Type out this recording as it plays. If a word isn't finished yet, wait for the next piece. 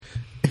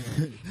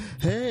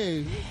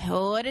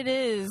What it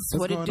is,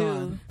 what it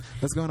do.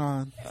 What's going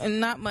on?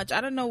 Not much. I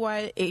don't know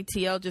why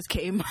ATL just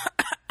came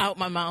out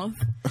my mouth.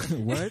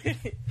 What?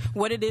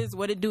 What it is,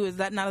 what it do. Is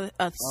that not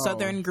a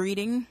Southern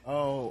greeting?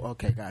 Oh,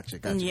 okay. Gotcha.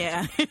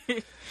 Yeah.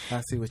 I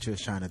see what you're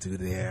trying to do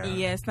there.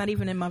 Yeah, it's not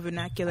even in my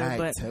vernacular, All right,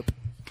 but Tip.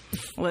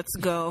 let's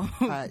go.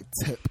 All right,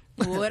 Tip.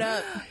 What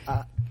up?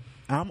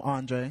 I'm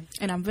Andre.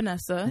 And I'm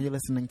Vanessa. And you're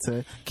listening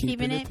to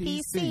Keeping It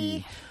PC.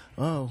 PC.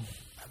 Oh,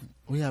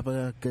 we have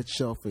a good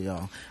show for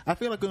y'all. I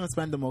feel like we're going to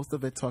spend the most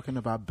of it talking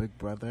about Big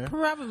Brother.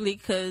 Probably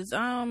because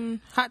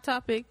hot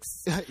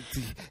topics.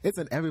 It's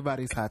in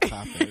everybody's hot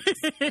topics.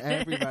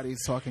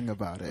 Everybody's talking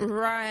about it.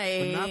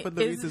 Right. But not for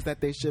the reasons that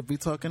they should be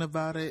talking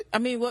about it. I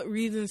mean, what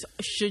reasons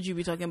should you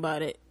be talking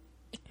about it?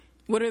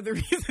 What are the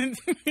reasons?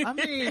 I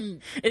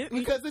mean,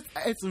 because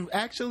it's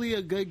actually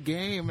a good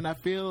game, and I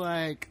feel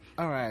like,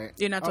 all right.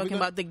 You're not talking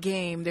about the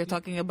game. They're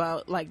talking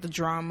about, like, the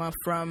drama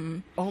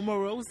from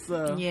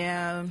Omarosa.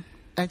 Yeah.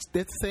 And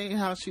they're saying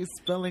how she's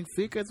spilling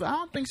secrets, but I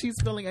don't think she's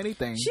spilling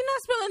anything. She's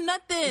not spilling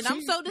nothing.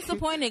 I'm so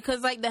disappointed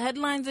because, like, the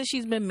headlines that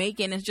she's been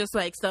making is just,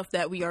 like, stuff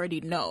that we already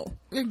know.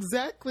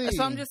 Exactly.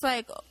 So I'm just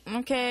like,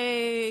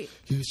 okay.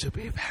 You should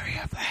be very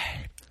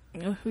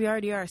afraid. We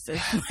already are, sis.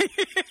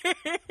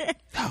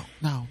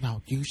 No.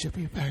 You should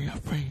be very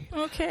afraid.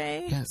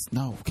 Okay. Yes,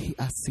 no.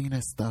 I've seen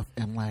her stuff,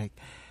 and, like,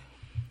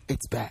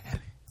 it's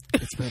bad.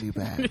 It's really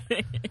bad.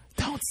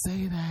 Don't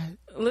say that.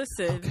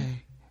 Listen.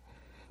 Okay.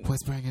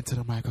 Whispering into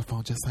the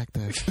microphone just like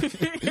this.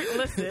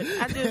 Listen,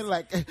 I just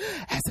like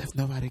as if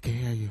nobody can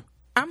hear you.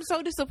 I'm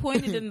so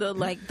disappointed in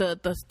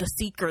the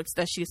secrets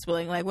that she's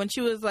spilling. Like when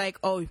she was like,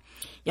 "Oh,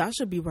 y'all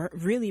should be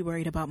really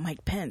worried about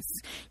Mike Pence.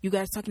 You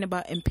guys talking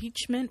about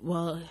impeachment?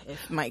 Well,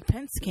 if Mike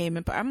Pence came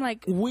in, I'm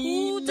like,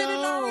 who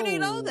didn't already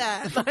know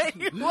that?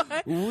 Like,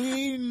 what?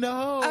 We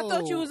know. I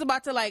thought she was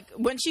about to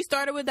when she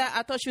started with that.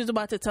 I thought she was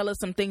about to tell us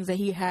some things that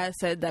he has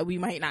said that we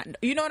might not know.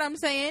 You know what I'm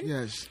saying?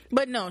 Yes.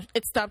 But no,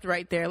 it stopped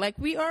right there. Like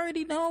we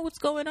already know what's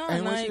going on.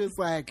 And when she was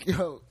like,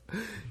 "Yo,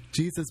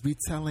 Jesus be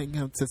telling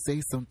him to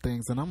say some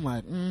things," and I'm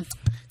like,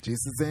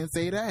 Jesus didn't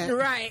say that.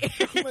 Right.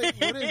 I'm like,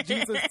 what is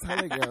Jesus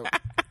telling him?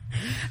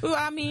 Well,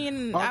 I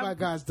mean, my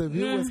gosh, the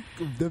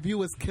view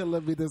was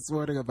killing me this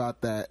morning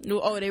about that.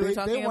 Oh, they were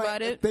talking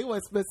about it? They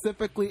were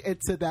specifically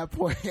into that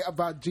point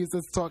about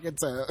Jesus talking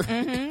to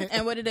him. Mm-hmm.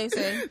 And what did they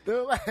say?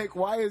 They're like,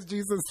 why is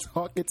Jesus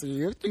talking to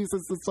you? If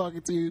Jesus is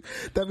talking to you,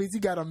 that means you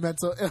got a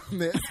mental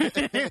illness.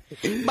 But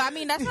I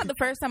mean, that's not the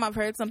first time I've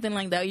heard something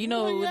like that. You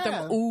know, with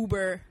them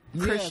Uber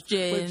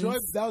Christians.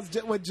 That was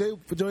just what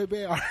Joy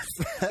Behar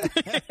said.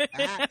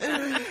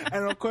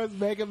 And of course,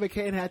 Meghan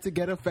McCain had to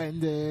get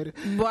offended.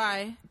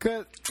 Why?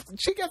 Because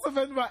she gets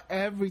offended by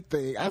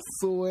everything. I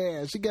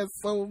swear. She gets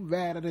so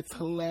mad and it's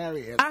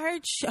hilarious. I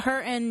heard her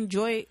and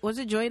Joy, was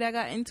it Joy that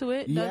got into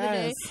it the other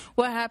day?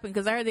 What happened?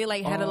 Because I heard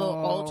they had a little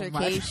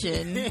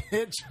altercation.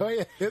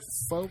 Joy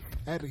is so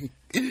petty.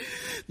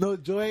 No,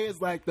 Joy is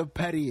like the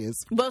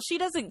pettiest. Well, she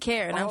doesn't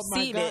care, and I've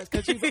seen it.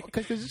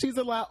 Because she's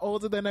a lot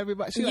older than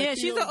everybody. She's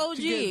an OG.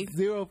 She gets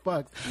zero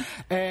fucks.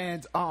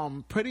 And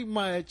pretty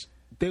much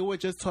they were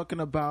just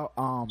talking about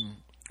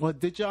well,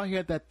 did y'all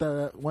hear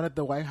that one of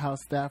the White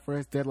House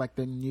staffers did like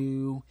the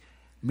new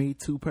Me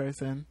Too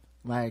person?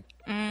 Like,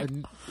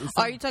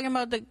 are you talking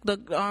about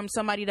the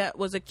somebody that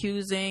was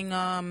accusing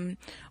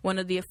one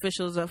of the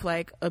officials of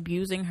like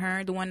abusing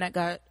her? The one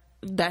that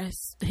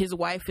his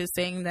wife is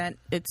saying that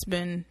it's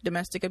been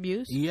domestic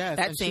abuse. Yes,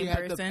 that same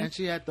person, and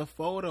she had the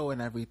photo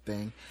and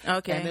everything.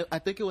 Okay, and I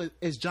think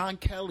it's John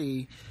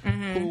Kelly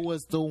who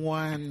was the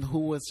one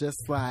who was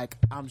just like,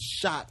 I'm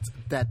shocked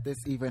that this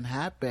even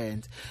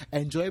happened.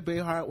 And Joy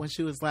Behar, when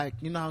she was like,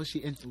 you know how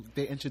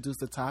they introduced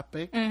the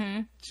topic,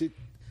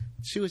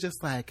 she was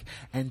just like,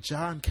 and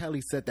John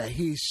Kelly said that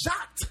he's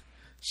shocked.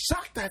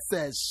 That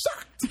says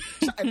shocked.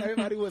 And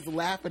everybody was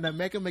laughing, and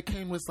Meghan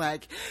McCain was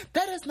like,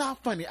 that is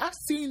not funny. I've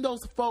seen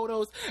those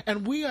photos,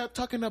 and we are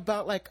talking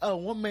about like a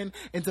woman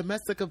in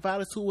domestic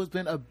violence who has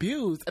been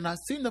abused, and I've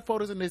seen the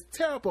photos, and it's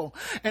terrible.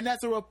 And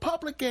as a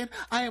Republican,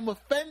 I am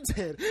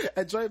offended.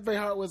 And Joy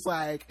Behar was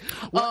like,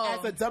 well,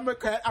 as a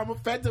Democrat, I'm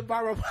offended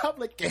by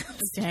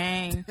Republicans.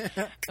 Dang.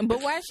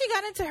 But why she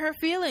got into her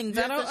feelings?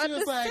 I don't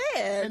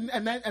understand.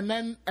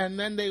 Like, and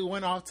then they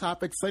went off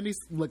topic. Sunny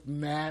looked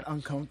mad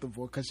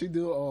uncomfortable because she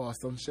knew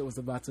some shit was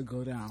about to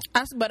go down.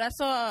 But I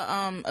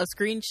saw a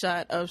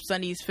screenshot of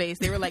Sunny's face.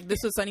 They were like, this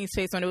was Sunny's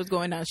face when it was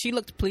going down. She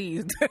looked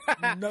pleased.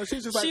 No,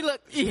 she's just like...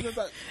 She looked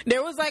like...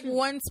 There was like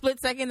one split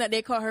second that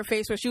they caught her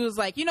face where she was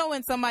like, you know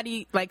when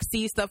somebody like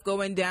sees stuff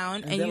going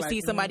down and you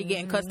see somebody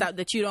getting cussed out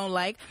that you don't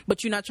like,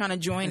 but you're not trying to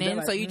join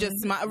in, so you just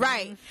smile.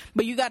 Right.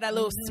 But you got that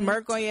little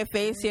smirk on your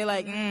face. You're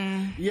like,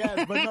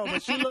 Yes,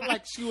 but she looked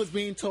like she was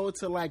being told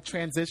to like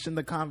transition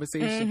the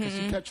conversation because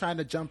she kept trying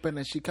to jump in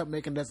and she kept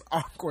making this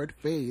awkward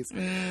face.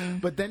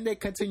 But then they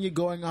continued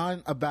going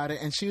on about it,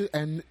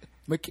 and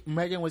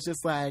Meghan was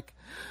just like,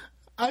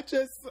 I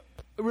just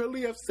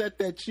really upset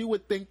that you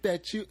would think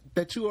that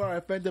you are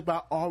offended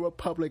by all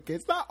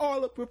Republicans. Not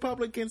all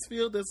Republicans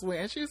feel this way.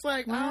 And she's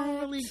like,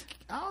 I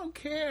don't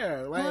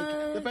care.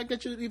 Like, the fact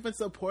that you even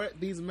support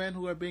these men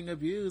who are being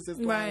abused is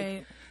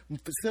like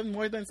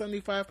more than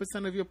 75%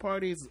 of your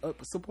party is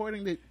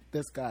supporting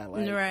this guy.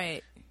 Like,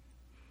 right.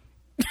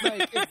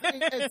 Like,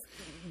 it's,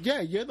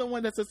 yeah, you're the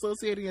one that's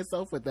associating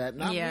yourself with that,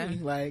 not me.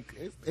 Like,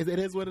 it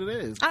is what it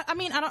is. I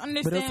mean, I don't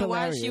understand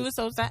why she was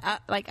so sad.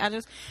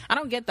 I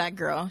don't get that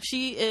girl.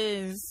 She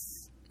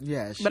is.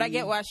 Yeah, but I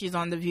get why she's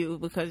on The View,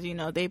 because, you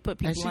know, they put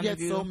people on The View. And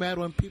she gets so mad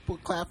when people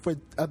clap for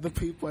other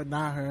people and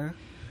not her.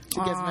 She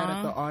gets mad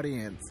at the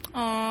audience.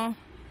 Aw.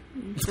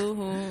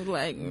 Boo-hoo.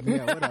 Like.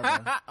 Yeah,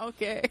 whatever.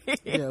 Okay.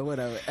 Yeah,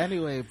 whatever.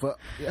 Anyway, but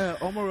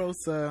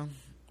Omarosa.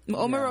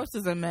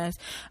 Omarosa's a mess.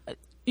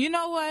 You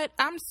know what?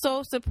 I'm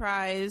so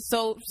surprised.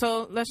 So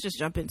let's just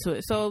jump into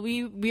it. So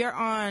we are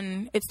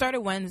on. It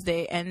started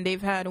Wednesday, and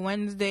they've had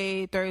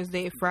Wednesday,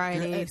 Thursday,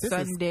 Friday,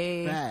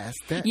 Sunday.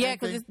 Yeah,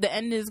 because the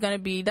end is gonna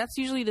be. That's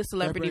usually the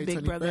Celebrity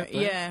Big Brother. Right?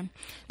 Yeah,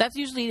 that's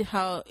usually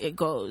how it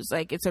goes.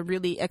 Like, it's a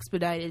really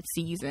expedited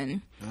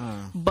season.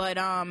 But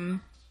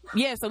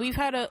yeah. So we've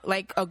had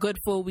a good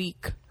full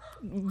week,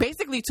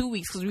 basically 2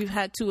 weeks, because we've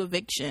had 2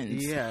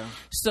 evictions. Yeah.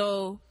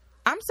 So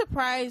I'm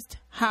surprised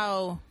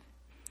how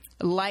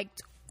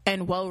liked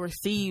and well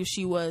received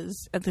she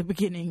was at the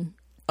beginning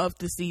of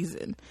the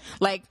season.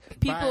 Like,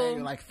 people,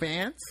 by, like,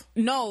 fans?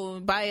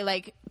 No, by,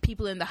 like,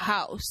 people in the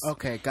house.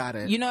 Okay, got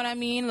it. You know what I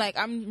mean? Like,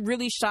 I'm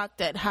really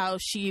shocked at how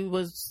she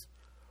was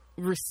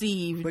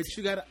received.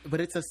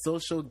 But it's a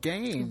social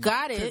game.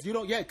 Got it.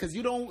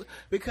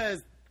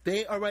 Because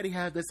they already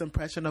have this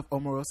impression of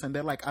Omarosa, and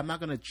they're like, I'm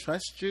not going to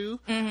trust you,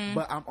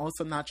 but I'm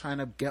also not trying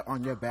to get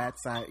on your bad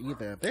side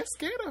either. They're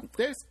scared of...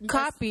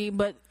 Copy,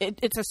 but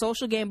it's a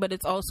social game, but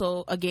it's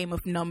also a game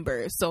of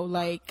numbers. So,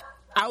 like,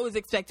 I was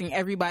expecting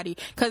everybody...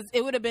 Because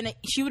she would have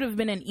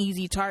been an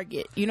easy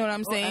target. You know what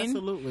I'm saying?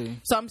 Absolutely.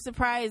 So I'm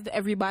surprised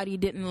everybody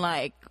didn't,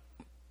 like,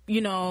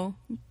 you know,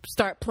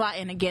 start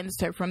plotting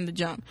against her from the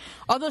jump.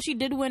 Although she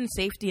did win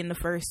safety in the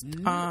first...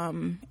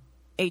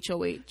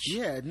 HOH.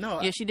 Yeah,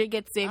 no. Yeah, she did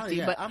get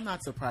safety, but I'm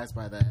not surprised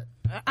by that.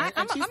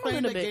 And she's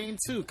playing the game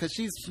too, because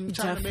she's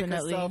trying to make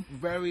herself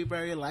very,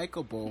 very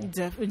likable.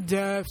 Definitely.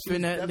 She's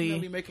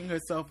definitely making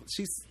herself.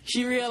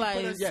 She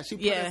realized. She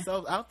put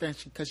herself out there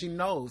because she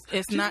knows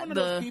it's she's not one of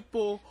those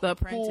people the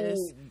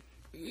apprentice.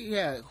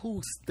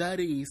 Who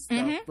studies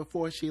stuff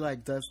before she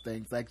like does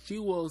things. Like, she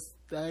will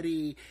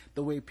study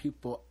the way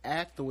people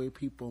act, the way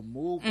people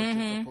move, what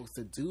you're supposed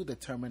to do, the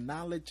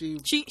terminology.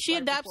 She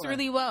adapts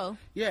really well.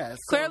 Yeah.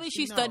 So clearly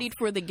she studied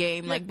for the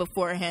game, like,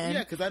 beforehand.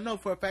 Yeah, because I know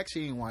for a fact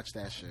she didn't watch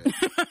that shit.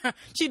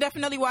 She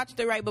definitely watched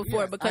it right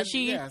before, because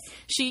she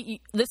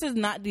this is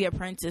not The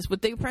Apprentice. With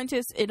The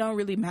Apprentice, it don't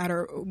really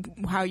matter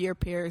how your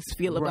peers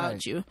feel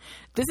about you.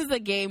 This is a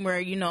game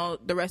where, you know,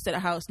 the rest of the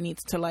house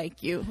needs to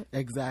like you.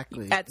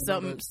 Exactly.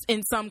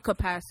 In some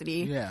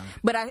capacity. Yeah.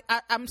 But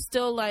I'm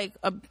still like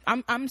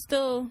I'm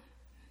still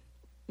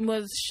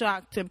was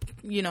shocked to,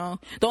 you know,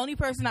 the only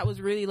person that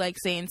was really like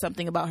saying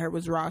something about her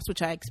was Ross,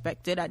 which I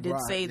expected. I did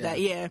say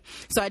that, yeah.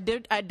 So I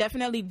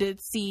definitely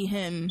did see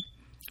him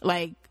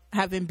like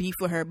having beef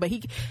with her, but he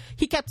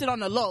kept it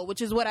on the low,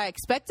 which is what I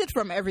expected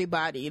from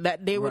everybody,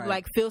 that they would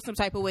like feel some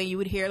type of way. You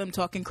would hear them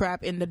talking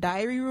crap in the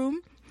diary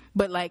room,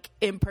 but like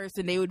in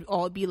person they would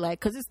all be like,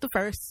 because it's the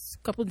first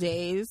couple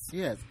days.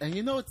 Yes. And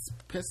you know what's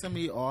pissing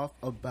me off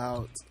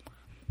about,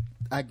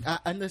 I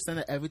understand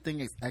that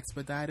everything is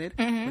expedited,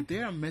 but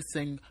they are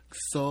missing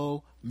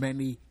so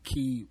many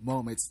key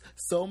moments,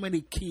 so many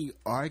key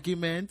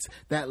arguments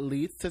that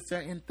leads to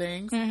certain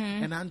things,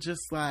 and I'm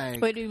just like...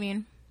 What do you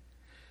mean?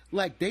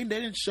 Like, they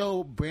didn't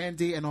show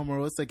Brandy and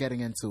Omarosa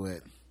getting into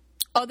it.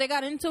 Oh, they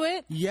got into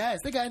it?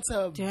 Yes, they got into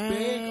a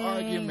big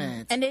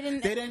argument. And they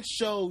didn't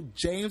show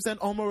James and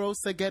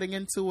Omarosa getting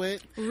into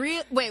it.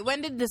 Wait,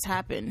 when did this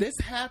happen? This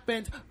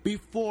happened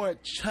before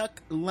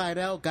Chuck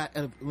Liddell got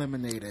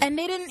eliminated. And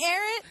they didn't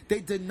air it?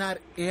 They did not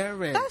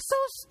air it. That's so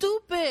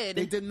stupid.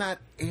 They did not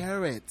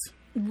air it.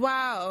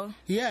 Wow.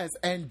 Yes,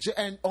 and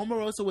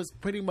Omarosa was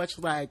pretty much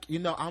like, you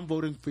know, I'm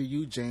voting for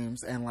you,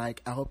 James, and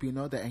like, I hope you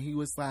know that. And he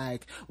was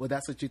like, well,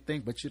 that's what you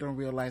think, but you don't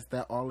realize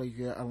that all of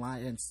your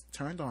alliance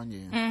turned on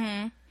you.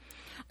 Why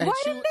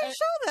didn't they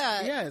show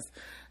that? Yes.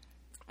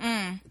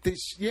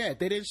 They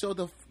didn't show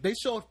they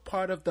showed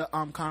part of the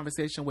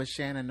conversation with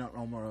Shannon and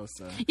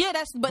Omarosa. Yeah,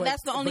 that's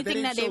the only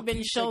thing that they've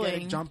been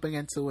showing. Jumping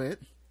into it.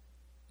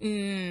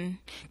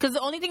 Because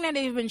the only thing that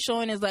they've been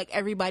showing is like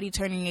everybody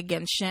turning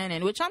against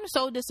Shannon, which I'm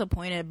so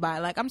disappointed by.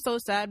 Like, I'm so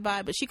sad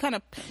by, but she kind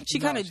of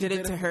did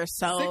it to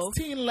herself.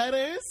 16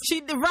 letters.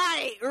 She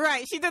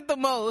right. She did the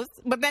most.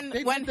 But then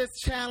they did this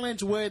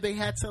challenge where they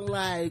had to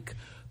like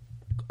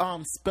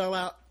spell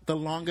out the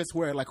longest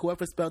word. Like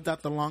whoever spelled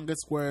out the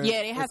longest word.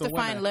 Yeah, they have to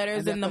find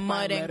letters in the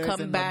mud and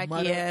come back.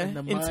 Yeah, in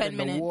 10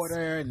 minutes. The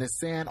water and the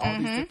sand, all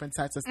these different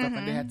types of stuff,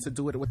 and they had to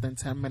do it within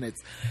 10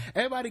 minutes.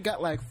 Everybody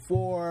got like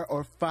 4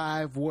 or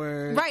 5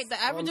 words. Right,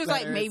 the average is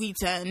like maybe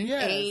 10,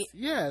 8.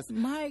 Yes.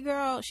 My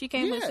girl, she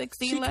came with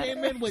 16 letters. She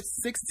came in with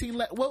 16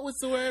 letters. What was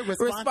the word?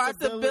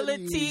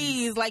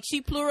 Responsibilities. Like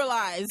she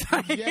pluralized.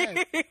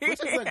 Yes, which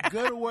is a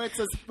good word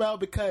to spell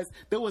because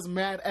there was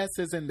mad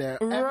S's in there.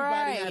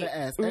 Everybody had an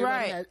S.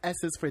 Everybody had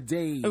S's for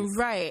days.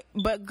 Right,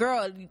 but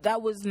girl,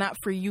 that was not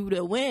for you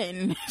to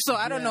win. So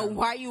I don't know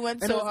why you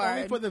went so hard. It was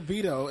only for the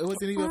veto. It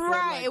wasn't even for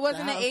like, it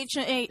wasn't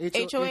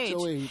an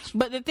HOH.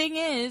 But the thing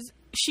is,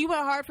 she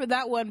went hard for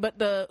that one, but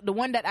the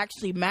one that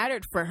actually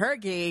mattered for her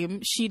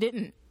game, she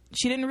didn't.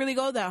 She didn't really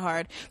go that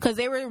hard because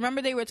they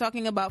were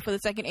talking about for the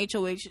second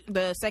HOH,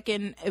 the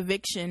second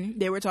eviction,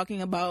 they were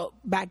talking about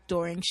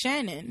backdooring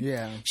Shannon.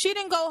 Yeah, she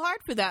didn't go hard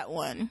for that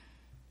one.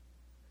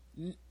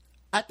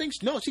 I think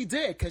she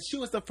did because she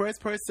was the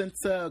first person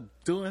to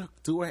do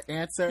her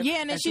answer. Yeah,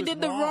 and then she did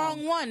the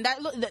wrong one.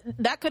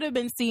 That could have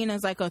been seen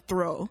as like a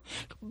throw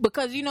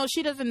because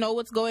she doesn't know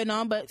what's going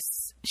on, but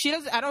she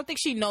doesn't. I don't think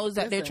she knows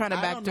that they're trying to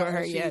backdoor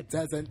her yet. She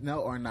doesn't know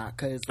or not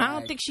because I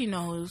don't think she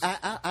knows.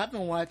 I've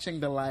been watching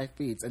the live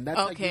feeds, and that's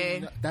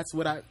okay. That's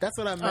what I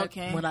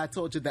meant when I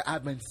told you that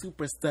I've been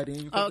super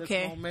studying for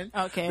this moment.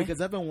 Okay,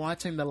 because I've been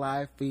watching the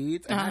live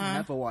feeds, and I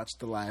never watched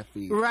the live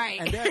feeds. Right,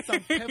 and there are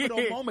some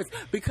pivotal moments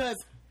because.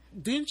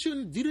 You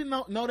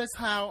didn't notice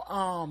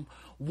how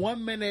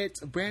 1 minute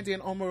Brandy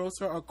and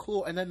Omarosa are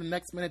cool, and then the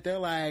next minute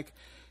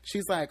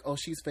she's like, oh,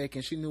 she's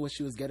faking. She knew what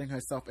she was getting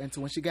herself into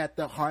when she got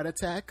the heart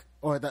attack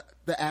or the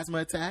asthma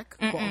attack,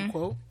 quote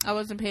unquote. I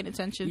wasn't paying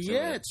attention to it.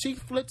 Yeah, she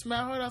flipped my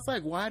heart. I was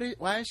like, why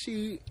is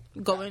she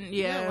going?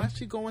 Yeah, why is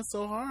she going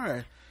so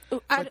hard?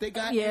 But they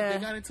got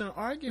into an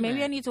argument.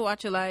 Maybe I need to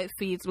watch a live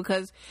feeds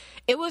because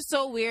it was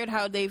so weird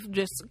how they've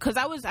just because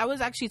I was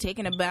actually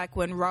taken aback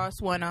when Ross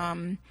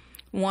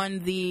won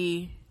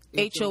the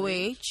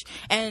HOH,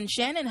 and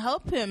Shannon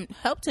helped him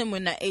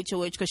win that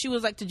HOH because she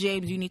was like to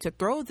James, you need to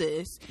throw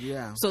this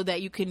so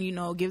that you can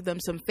give them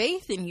some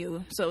faith in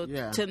you,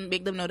 to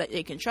make them know that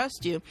they can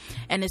trust you.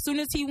 And as soon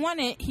as he won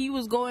it, he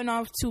was going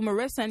off to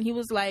Marissa and he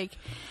was like,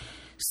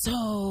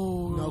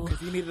 no,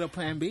 because he needed a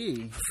plan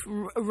B,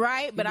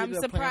 right? But I'm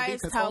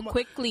surprised how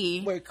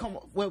quickly. Wait, come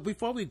on. Well,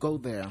 before we go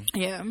there,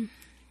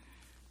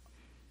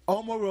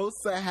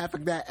 Omarosa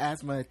having that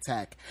asthma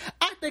attack.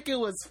 I think it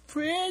was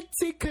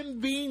pretty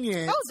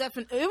convenient. Oh,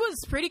 definitely, it was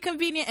pretty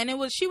convenient, and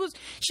she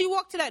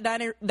walked to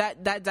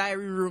that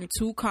diary room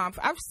too calm.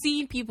 I've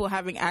seen people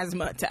having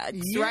asthma attacks,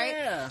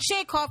 right? She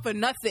ain't called for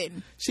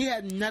nothing. She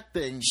had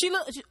nothing.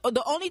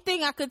 The only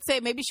thing I could say,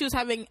 maybe she was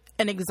having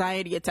an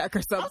anxiety attack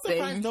or something. I'm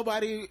surprised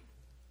nobody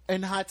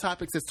in Hot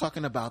Topics is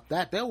talking about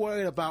that. They're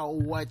worried about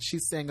what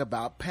she's saying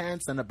about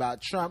Pence and about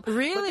Trump.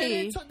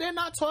 Really? But they're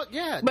not talking.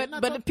 Yeah,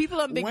 but the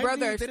people on Big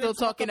Brother are still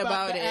talking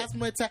about it.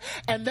 Asthma attack.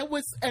 And it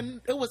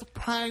was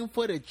prime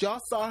footage.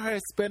 Y'all saw her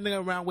spinning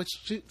around, which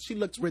she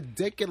looked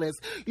ridiculous.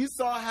 You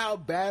saw how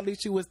badly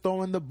she was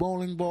throwing the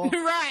bowling ball.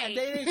 Right. And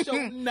they didn't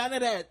show none of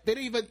that. They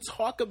didn't even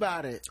talk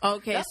about it.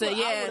 Okay, That's what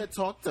I would have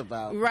talked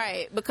about.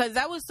 Right, because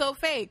that was so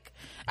fake.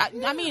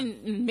 I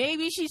mean,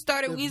 maybe she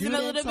started wheezing a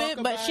little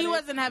bit, but she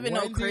wasn't having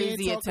no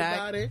crazy attack.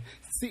 About it.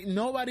 See,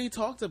 nobody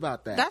talked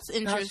about that. That's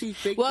interesting.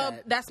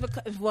 That's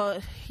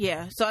because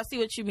yeah. So I see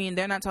what you mean.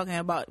 They're not talking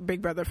about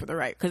Big Brother for the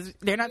right because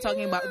they're not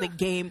talking about the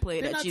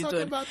gameplay that she's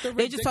doing.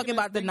 They're just talking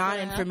about the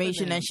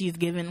non-information that she's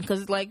given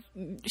because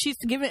she's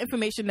given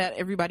information that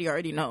everybody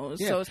already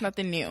knows. So it's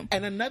nothing new.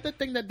 And another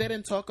thing that they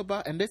didn't talk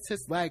about, and this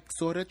is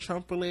sort of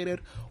Trump related,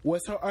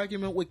 was her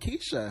argument with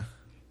Keisha.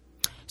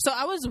 So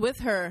I was with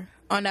her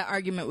on that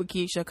argument with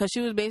Keisha because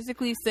she was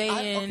basically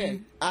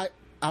saying,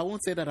 I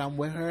won't say that I'm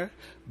with her,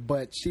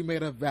 but she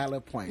made a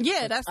valid point.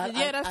 Yeah,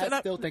 I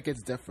still think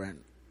it's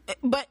different.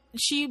 But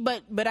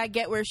I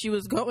get where she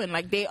was going.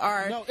 Like they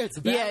are. No, it's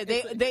valid.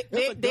 Yeah,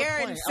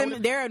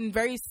 they're in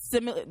very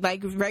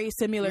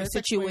similar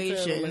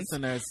situations.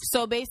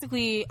 So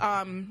basically,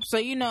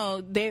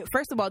 they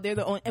first of all they're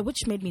the only,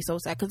 which made me so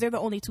sad because they're the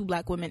only 2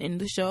 black women in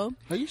the show.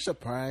 Are you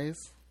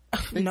surprised?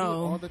 They do it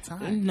all the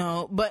time.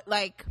 No, but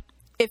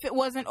if it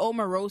wasn't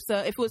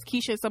Omarosa, if it was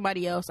Keisha or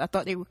somebody else, I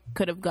thought they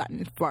could have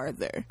gotten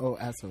farther. Oh,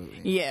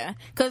 absolutely. Yeah,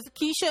 because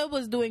Keisha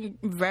was doing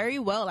very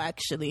well,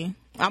 actually.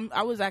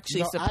 I was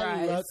actually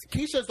surprised.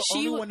 Keisha's the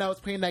only one that was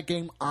playing that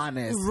game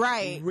honest.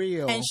 Right.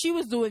 Real. And she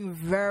was doing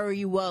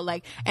very well.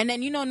 And then,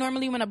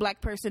 normally when a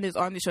black person is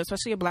on the show,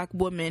 especially a black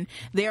woman,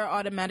 they are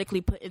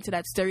automatically put into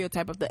that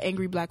stereotype of the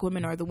angry black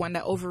woman or the one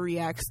that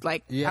overreacts.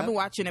 I've been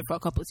watching it for a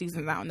couple of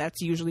seasons now, and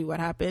that's usually what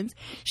happens.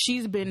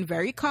 She's been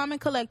very calm and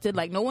collected.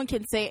 No one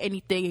can say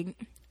anything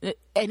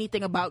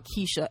about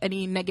Keisha,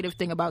 any negative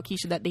thing about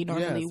Keisha that they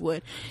normally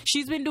would.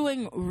 She's been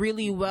doing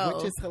really well,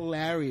 which is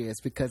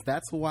hilarious because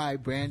that's why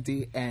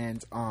Brandy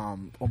and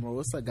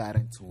Omarosa got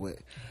into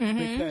it,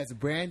 because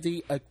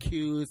Brandy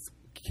accused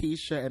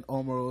Keisha and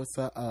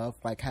Omarosa of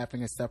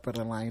having a separate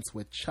alliance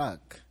with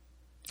Chuck.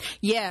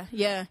 Yeah.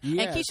 Yeah. And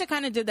Keisha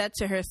kind of did that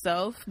to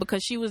herself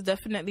because she was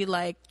definitely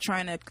like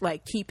trying to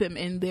like keep him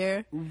in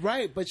there.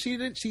 Right, but she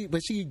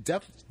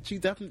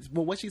definitely.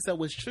 But what she said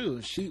was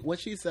true. What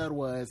she said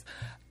was,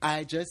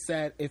 I just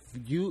said if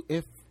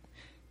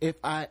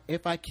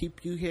I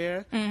keep you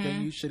here,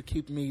 then you should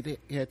keep me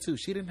here too.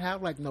 She didn't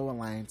have like no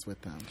alliance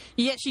with them.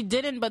 Yeah, she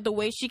didn't. But the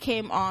way she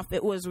came off,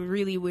 it was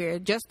really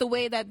weird. Just the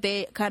way that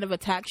they kind of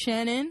attacked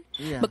Shannon,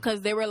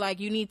 because they were like,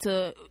 you need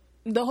to.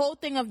 The whole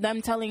thing of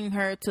them telling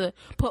her to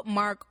put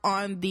Mark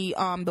on the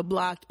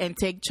block and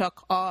take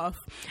Chuck off,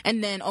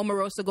 and then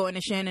Omarosa going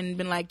to Shannon and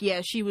been like,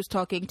 yeah, she was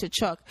talking to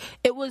Chuck.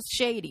 It was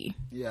shady.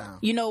 Yeah.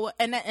 You know,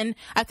 and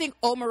I think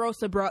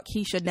Omarosa brought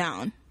Keisha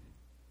down.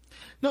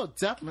 No,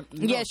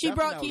 definitely. Yeah, she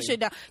brought Keisha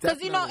down.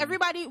 Because, you know,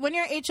 everybody, when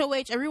you're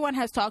HOH, everyone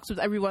has talks with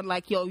everyone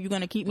like, yo, you're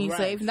going to keep me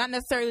safe. Not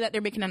necessarily that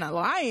they're making an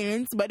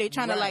alliance, but they're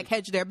trying to, like,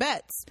 hedge their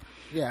bets.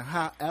 Yeah,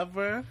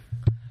 however,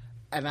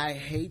 and I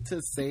hate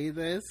to say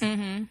this,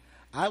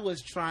 I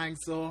was trying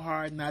so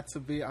hard not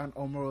to be on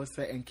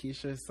Omarosa and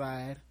Keisha's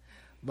side,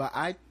 but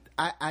I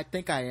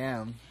think I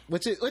am,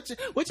 which is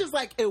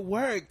like it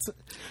worked.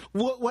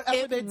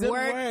 Whatever they did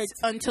worked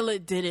until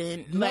it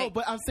didn't. No, like,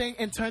 but I'm saying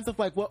in terms of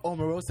like what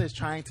Omarosa is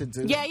trying to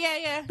do.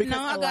 Yeah. Because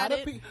I got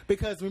it.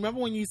 Because remember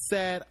when you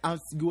said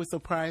you were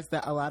surprised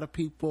that a lot of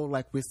people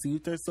like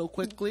received her so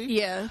quickly.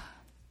 Yeah.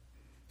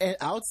 And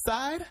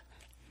outside,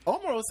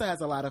 Omarosa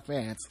has a lot of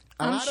fans.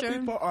 A lot of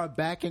people are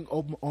backing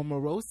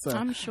Omarosa.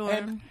 I'm sure.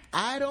 And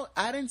I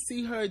didn't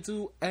see her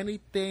do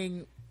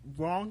anything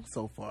wrong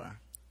so far.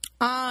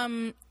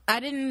 I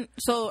didn't.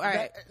 So, all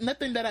right.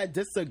 Nothing that I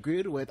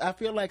disagreed with. I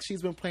feel like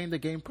she's been playing the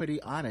game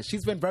pretty honest.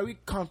 She's been very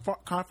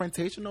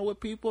confrontational with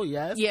people,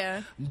 yes.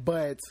 Yeah.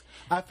 But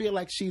I feel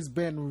like she's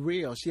been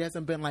real. She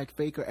hasn't been like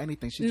fake or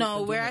anything.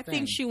 Where I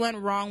think she went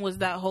wrong was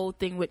that whole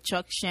thing with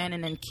Chuck,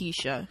 Shannon, and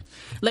Keisha.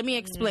 Let me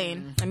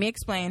explain.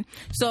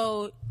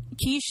 So,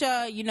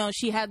 Keisha, you know,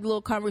 she had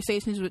little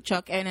conversations with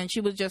Chuck, and then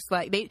she was just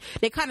like,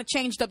 they kind of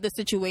changed up the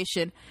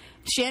situation.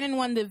 Shannon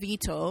won the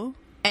veto,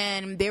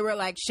 and they were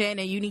like,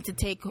 Shannon, you need to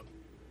take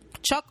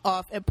Chuck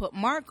off and put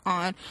Mark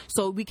on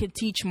so we can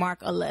teach Mark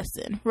a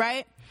lesson,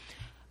 right?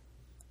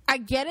 I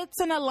get it's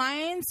an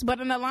alliance, but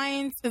an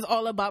alliance is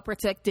all about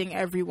protecting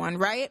everyone,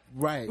 right?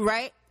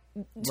 Right.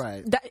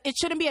 It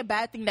shouldn't be a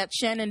bad thing that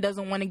Shannon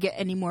doesn't want to get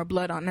any more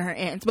blood on her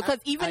hands, because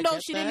even though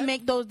she didn't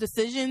make those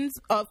decisions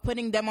of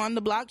putting them on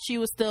the block,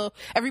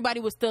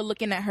 everybody was still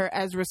looking at her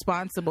as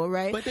responsible,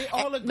 right? But they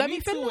all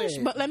agreed to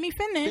it. But let me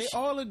finish. They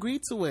all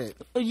agreed to it.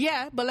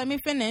 Yeah, but let me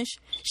finish.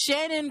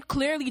 Shannon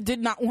clearly did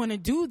not want to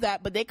do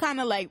that, but they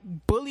kind of like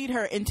bullied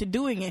her into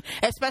doing it.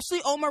 Especially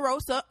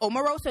Omarosa.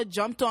 Omarosa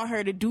jumped on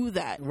her to do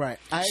that. Right.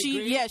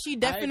 She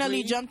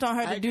definitely jumped on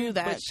her to do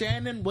that. But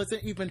Shannon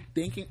wasn't even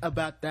thinking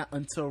about that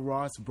until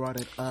Ross brought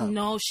it up.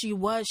 No, she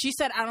was. She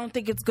said, I don't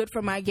think it's good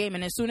for my game.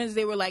 And as soon as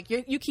they were like,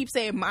 you keep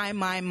saying my,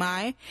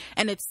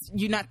 and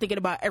you're not thinking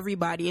about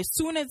everybody. As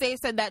soon as they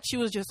said that, she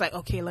was just like,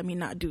 okay, let me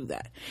not do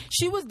that.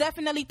 She was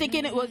definitely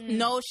thinking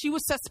she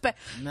was suspect.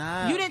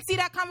 Nah. You didn't see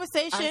that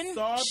conversation?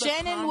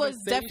 Shannon was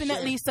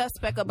definitely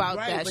suspect about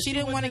that. She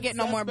didn't want to get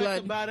no more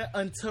blood. About it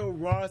until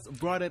Ross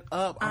brought it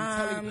up.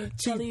 I'm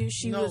telling you,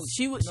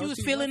 she was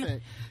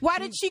feeling. Why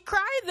did she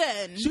cry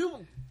then?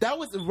 That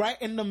was right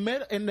in the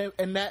middle,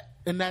 in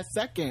that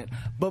second.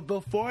 But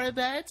before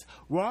that,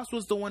 Ross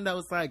was the one that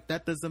was like,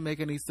 that doesn't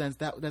make any sense.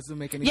 That doesn't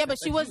make any sense. Yeah, but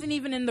she wasn't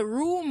even in the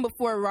room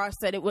before Ross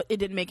said it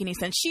didn't make any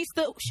sense.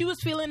 She was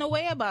feeling a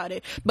way about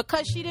it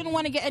because she didn't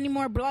want to get any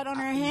more blood on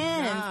her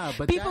hands.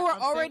 But people were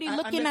already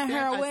looking at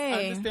her away.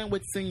 I understand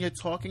what scene you're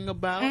talking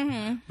about,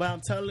 but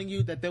I'm telling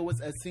you that there was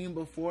a scene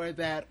before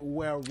that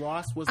where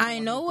Ross was. I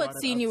know what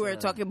scene you were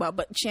talking about,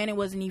 but Shannon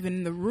wasn't even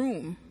in the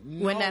room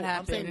when that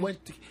happened.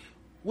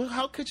 Well,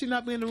 how could she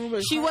not be in the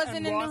room? She wasn't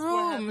in the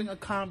room. Were having a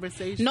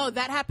conversation. No,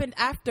 that happened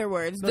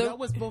afterwards. No, that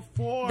was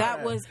before.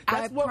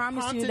 I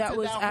promise you that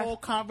was that whole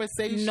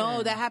conversation.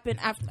 No, that happened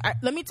after.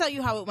 Let me tell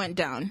you how it went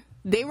down.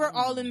 They were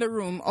all in the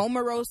room.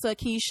 Omarosa,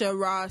 Keisha,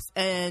 Ross,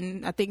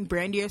 and I think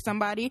Brandy or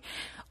somebody.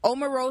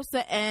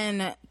 Omarosa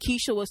and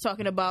Keisha was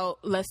talking about,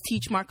 let's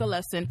teach Mark a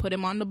lesson, put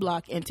him on the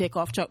block, and take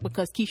off Chuck,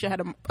 because Keisha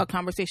had a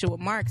conversation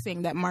with Mark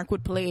saying that Mark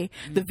would play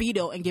the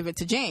veto and give it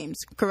to James,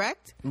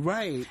 correct?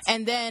 Right.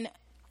 And then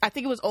I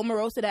think it was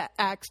Omarosa that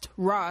asked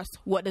Ross,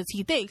 what does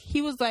he think?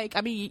 He was like,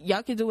 I mean,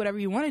 y'all can do whatever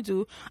you want to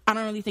do. I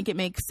don't really think it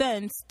makes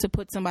sense to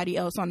put somebody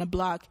else on the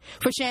block,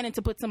 for Shannon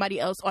to put somebody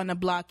else on the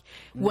block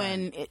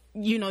when,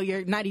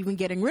 you're not even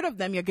getting rid of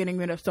them. You're getting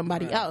rid of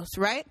somebody else,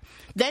 right?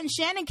 Then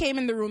Shannon came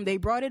in the room. They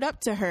brought it up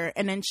to her,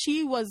 and then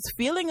she was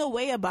feeling a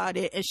way about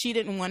it, and she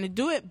didn't want to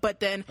do it. But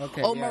then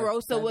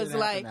Omarosa was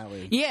like,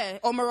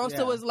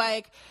 was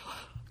like,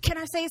 can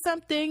I say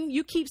something?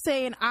 You keep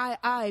saying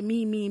I,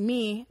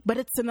 me, but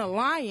it's an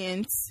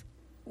alliance.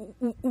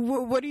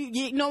 What do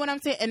you know what I'm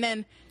saying? And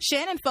then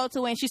Shannon felt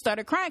away and she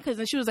started crying because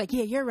then she was like,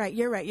 yeah, you're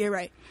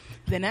right.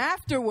 Then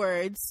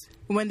afterwards,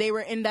 when they were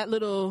in that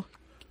little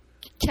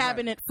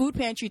cabinet food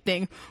pantry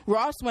thing,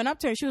 Ross went up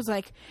to her and she was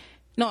like,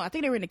 No, I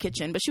think they were in the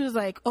kitchen. But she was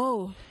like,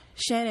 "Oh,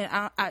 Shannon,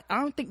 I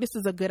don't think this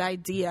is a good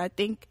idea. I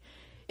think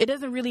it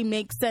doesn't really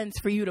make sense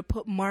for you to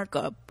put Mark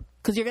up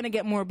because you're gonna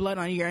get more blood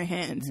on your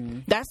hands."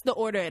 That's the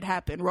order it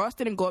happened. Ross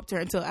didn't go up to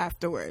her until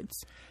afterwards.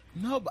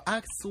 No, but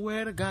I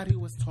swear to God, he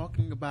was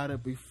talking about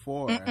it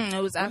before.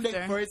 It was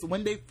after.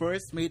 When they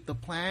first made the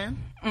plan,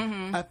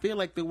 I feel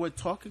like they were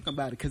talking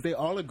about it because they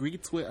all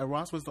agreed to it. And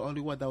Ross was the only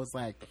one that was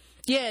like,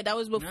 "Yeah, that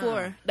was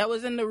before. Nah. That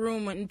was in the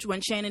room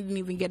when Shannon didn't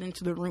even get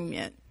into the room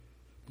yet."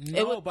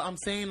 No, but I'm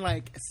saying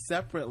like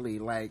separately.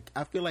 Like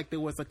I feel like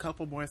there was a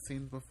couple more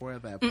scenes before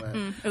that, but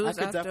I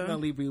could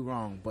definitely be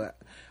wrong. But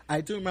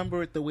I do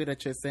remember it the way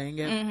that you're saying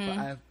it.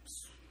 But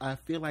I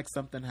feel like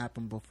something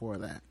happened before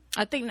that.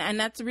 I think, and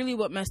that's really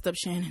what messed up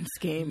Shannon's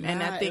game.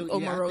 And I think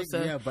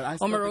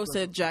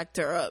Omarosa jacked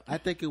her up. I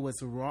think it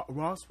was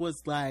Ross was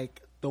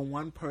like the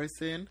one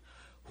person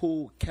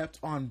who kept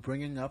on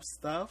bringing up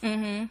stuff,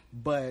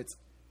 but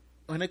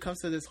when it comes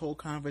to this whole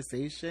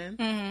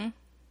conversation,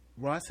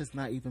 Ross is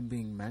not even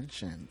being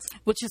mentioned,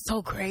 which is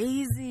so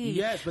crazy.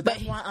 Yes, but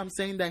that's why I'm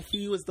saying that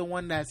he was the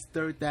one that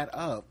stirred that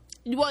up.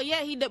 Well,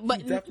 yeah, he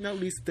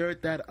definitely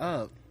stirred that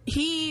up.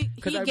 He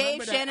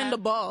gave Shannon the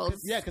balls.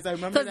 Yeah, because I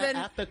remember that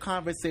after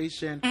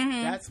conversation,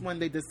 that's when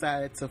they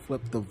decided to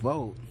flip the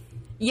vote.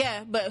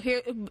 Yeah, but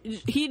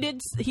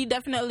he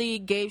definitely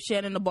gave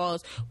Shannon the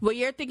balls. What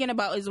you're thinking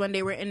about is when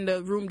they were in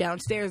the room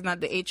downstairs,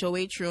 not the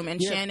HOH room,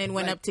 and Shannon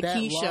went up to that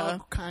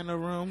Keisha. Kind of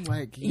room,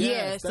 like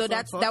so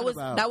that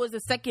was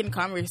the second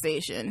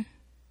conversation.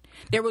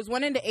 There was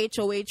one in the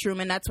HOH room,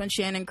 and that's when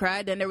Shannon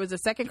cried. Then there was a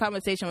second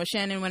conversation where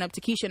Shannon went up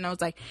to Keisha, and I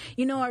was like,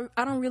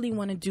 I don't really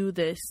want to do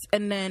this.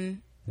 And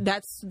then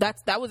that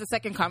was the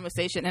second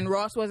conversation, and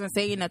Ross wasn't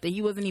saying nothing.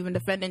 He wasn't even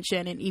defending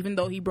Shannon, even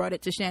though he brought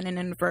it to Shannon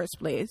in the first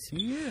place.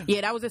 Yeah,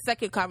 that was the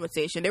second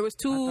conversation. There was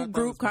two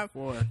group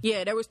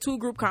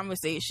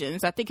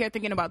conversations. I think you're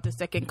thinking about the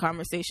second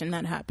conversation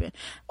that happened.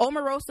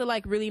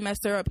 Omarosa really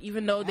messed her up,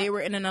 even though they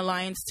were in an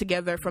alliance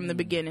together from the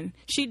beginning.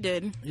 She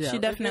did. Yeah, she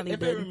definitely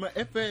did.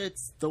 If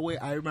it's the way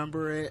I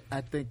remember it,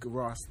 I think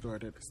Ross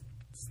stirred it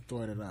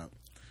up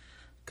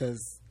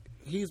because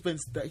he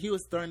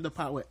was stirring the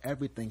pot with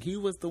everything. He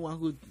was the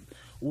one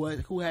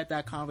who had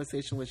that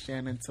conversation with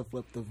Shannon to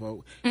flip the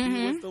vote.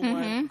 He was the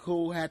one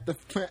who had the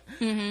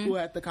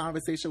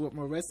conversation with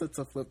Marissa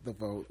to flip the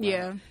vote.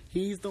 Yeah,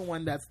 he's the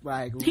one that's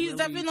like he's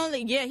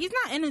definitely he's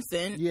not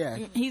innocent. Yeah,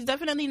 he's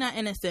definitely not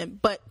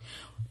innocent. But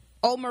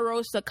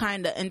Omarosa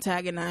kind of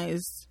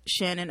antagonized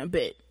Shannon a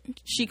bit.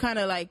 She kind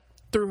of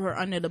threw her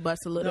under the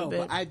bus a little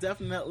bit. But I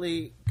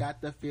definitely got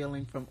the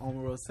feeling from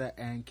Omarosa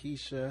and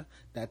Keisha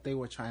that they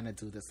were trying to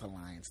do this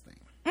alliance thing.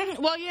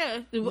 Well,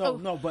 yeah.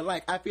 No,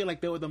 but I feel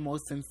like they were the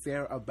most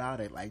sincere about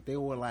it. They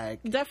were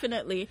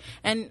definitely,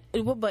 and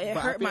but it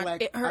hurt my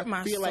soul.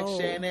 I feel like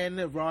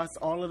Shannon, Ross,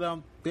 all of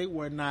them, they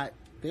were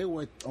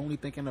only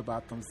thinking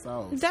about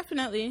themselves.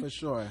 Definitely, for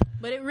sure.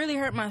 But it really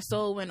hurt my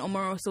soul when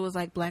Omarosa was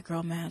like Black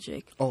Girl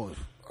Magic.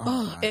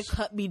 Oh, it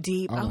cut me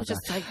deep. I was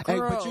just like,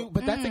 girl. Hey,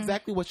 but that's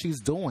exactly what she's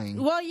doing.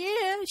 Well,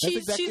 yeah,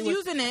 she's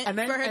using it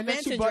for her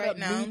advantage right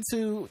now. Me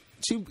Too.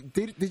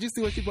 Did you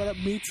see what she brought up?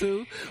 Me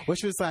Too, where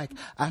she was like,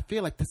 I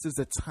feel like this is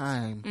a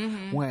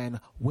time when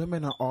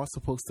women are all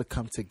supposed to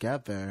come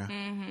together,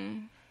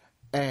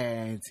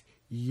 and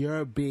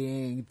you're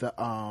being the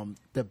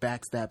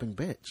backstabbing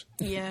bitch.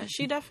 Yeah,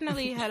 she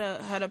definitely had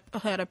a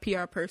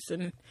PR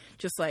person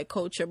just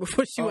coach her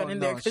before she went in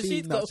there because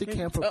she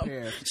can't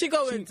prepare. She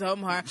going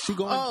dumb hard. She's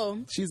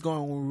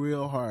going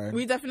real hard.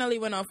 We definitely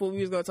went off what we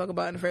was going to talk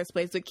about in the first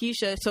place. But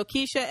Keisha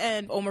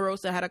and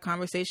Omarosa had a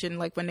conversation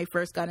when they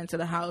first got into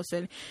the house,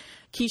 and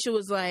Keisha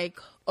was like,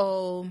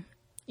 "Oh,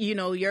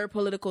 your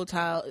political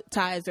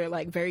ties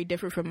are very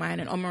different from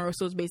mine." And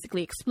Omarosa was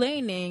basically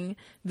explaining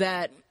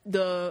that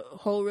the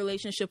whole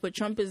relationship with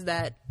Trump is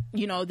that,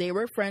 they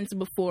were friends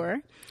before.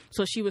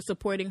 So she was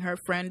supporting her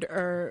friend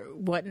or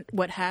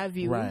what have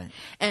you. Right.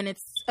 And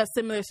it's a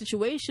similar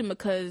situation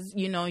because,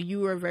 you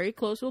were very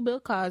close with Bill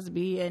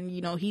Cosby and,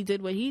 he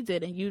did what he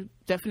did and you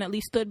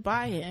definitely stood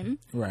by him.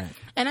 Right.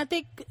 And I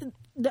think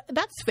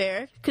that's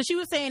fair because she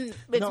was saying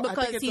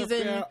because he's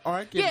in.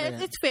 Argument.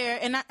 Yeah, it's fair,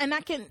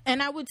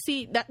 and I would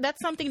see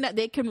that's something that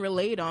they can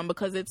relate on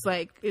because it's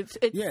it's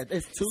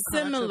two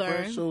similar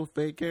controversial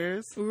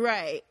figures,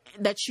 right?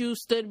 That you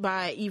stood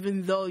by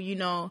even though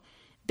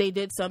they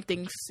did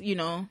something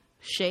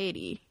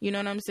shady. You know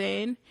what I'm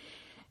saying?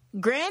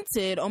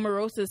 Granted,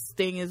 Omarosa's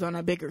thing is on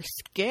a bigger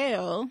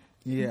scale.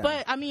 Yeah,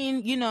 but I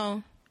mean,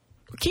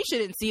 Keisha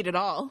didn't see it at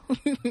all.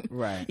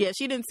 Right. Yeah,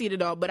 she didn't see it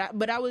at all. But I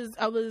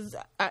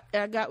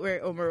got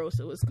where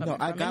Omarosa was coming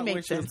from. I got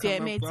where she was coming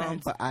it made from,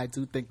 sense. but I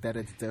do think that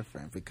it's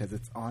different because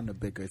it's on a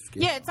bigger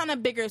scale. Yeah, it's on a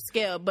bigger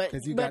scale, but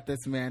because you got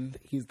this man,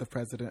 he's the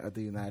president of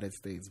the United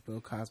States. Bill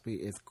Cosby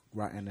is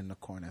rotting in the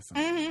corner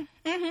somewhere.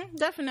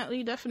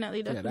 Definitely.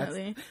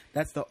 Yeah,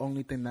 that's the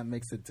only thing that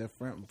makes it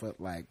different. But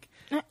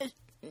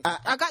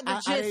I got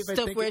the gist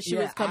of where she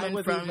was coming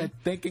from. I wasn't even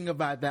thinking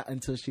about that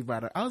until she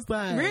brought it. I was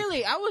like,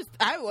 really? I was.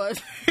 I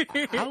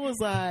was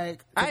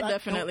like, I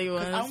definitely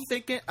was. I'm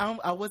thinking.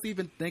 I wasn't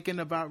even thinking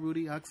about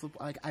Rudy Huxtable.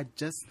 I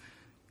just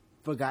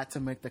forgot to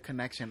make the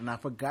connection, and I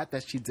forgot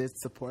that she did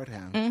support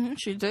him. Mm-hmm,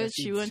 she did.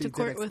 She went to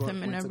court with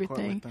him and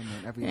everything.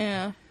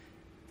 Yeah.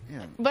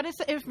 Yeah. But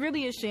it's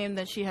really a shame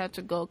that she had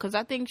to go, because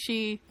I think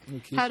she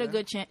had a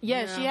good chance.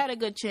 Yeah, she had a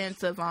good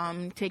chance of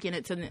taking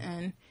it to the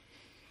end.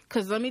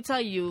 Because let me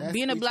tell you,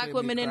 being a black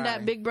woman in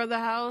that Big Brother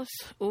house,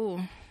 ooh,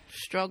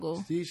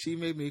 struggle. She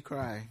made me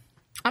cry.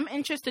 I'm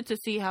interested to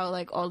see how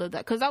like all of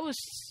that, because I was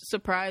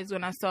surprised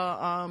when I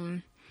saw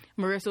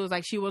Marissa was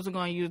like she wasn't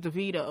going to use the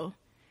veto.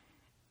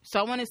 So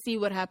I want to see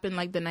what happened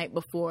like the night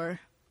before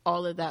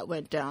all of that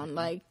went down,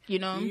 like, you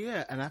know.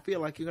 Yeah, and I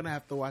feel like you're gonna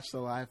have to watch the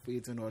live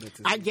feeds in order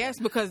to. I guess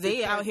because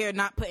they out here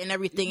not putting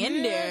everything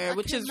in there,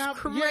 which is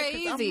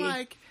crazy. Yeah, I'm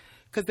like,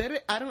 because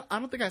I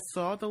don't think I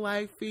saw the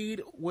live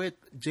feed with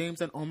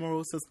James and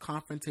Omarosa's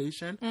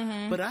confrontation,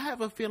 but I have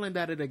a feeling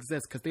that it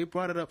exists because they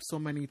brought it up so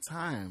many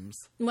times.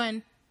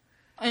 When?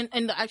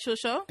 In the actual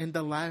show? In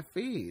the live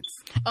feeds.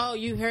 Oh,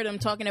 you heard them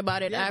talking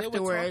about it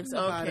afterwards. They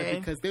were talking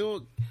about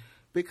it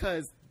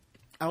because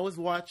I was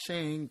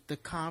watching the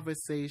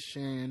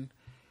conversation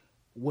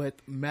with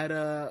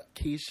Meta,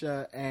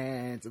 Keisha,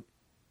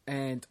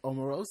 and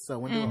Omarosa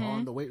when they were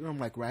on the weight room,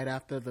 like right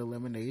after the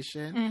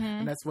elimination,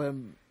 and that's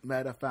when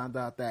Meta found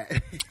out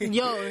that.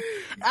 Yo,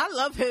 I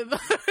love him.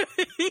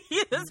 He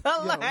is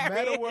hilarious.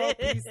 Meta World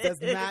Peace does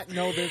not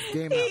know this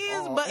game at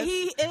all. But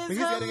he is hilarious. He's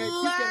getting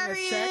a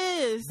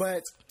check,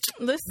 but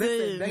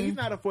listen, he's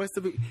not a force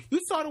to be. You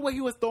saw the way he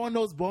was throwing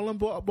those bowling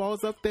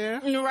balls up there,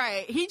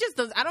 right? He just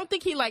does. I don't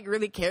think he like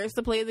really cares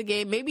to play the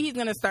game. Maybe he's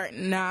gonna start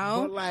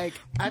now. But like,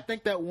 I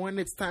think that when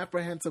it's time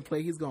for him to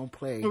play, he's gonna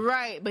play.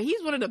 Right, but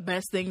he's one of the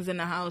best things in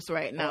the house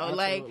right now.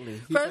 Like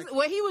first,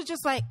 where he was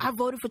just like, I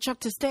voted for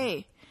Chuck to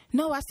stay.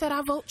 No, I said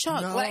I vote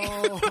Chuck. No. Like,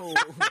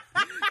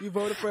 you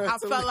voted for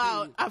us. I fell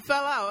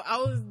out. I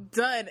was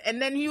done.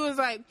 And then he was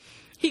like,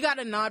 he got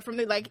a nod from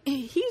me. Like,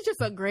 he's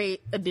just a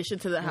great addition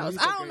to the house.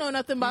 I don't know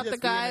nothing about the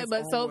guy,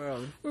 but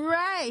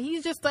right.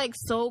 He's just like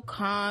so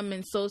calm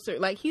and so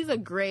like he's a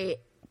great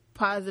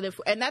positive,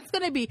 and that's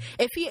gonna be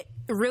if he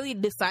really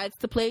decides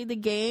to play the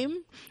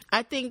game.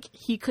 I think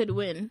he could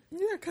win. Yeah,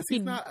 because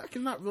he's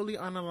not really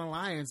on an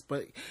alliance,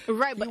 but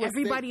right. But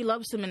everybody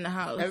loves him in the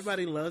house.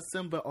 Everybody loves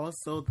him, but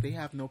also they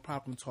have no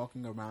problem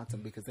talking around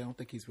him because they don't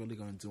think he's really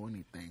going to do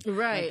anything.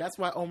 Right. Like, that's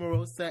why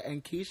Omarosa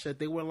and Keisha,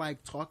 they were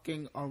like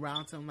talking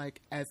around him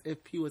like as if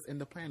he was in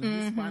the plan.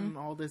 And he's finding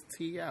all this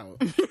tea out.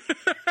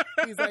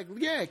 He's like,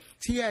 yeah,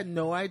 he had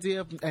no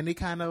idea of any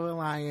kind of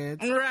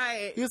alliance.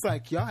 Right. He was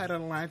like, y'all had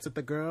an alliance with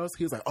the girls.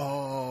 He was like,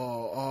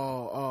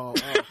 oh.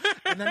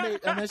 and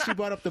then she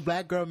brought up the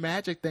black girl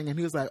magic thing, and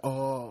he was like,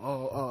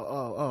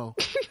 oh.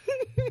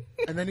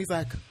 And then he's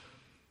like,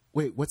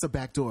 wait, what's a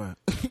back door?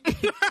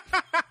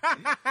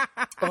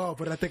 Oh,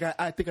 but I think I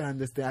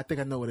understand. I think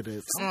I know what it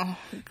is. Oh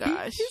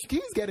gosh,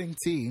 he's getting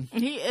tea.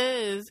 He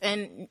is,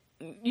 and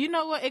you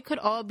know what? It could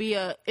all be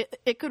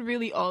it could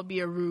really all be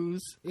a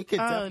ruse. It could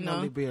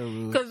definitely be a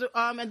ruse. Because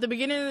at the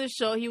beginning of the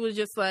show, he was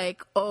just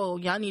like, "Oh,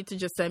 y'all need to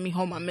just send me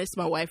home. I miss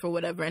my wife or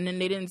whatever." And then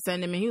they didn't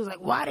send him, and he was like,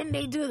 "Why didn't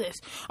they do this?"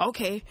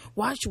 Okay,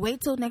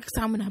 wait till next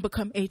time when I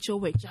become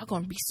HOH. Y'all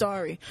gonna be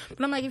sorry.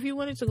 But I'm like, if you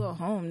wanted to go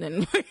home,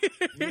 then what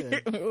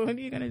are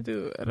you gonna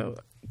do?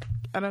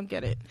 I don't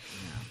get it.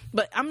 Yeah.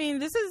 But I mean,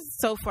 this is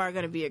so far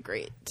going to be a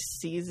great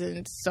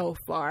season so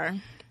far.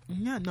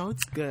 Yeah, no,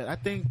 it's good. I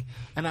think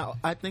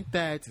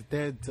that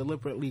they're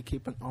deliberately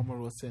keeping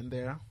Omarosa in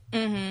there.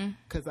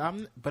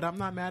 But I'm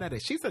not mad at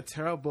it. She's a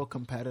terrible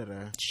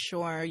competitor.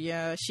 Sure,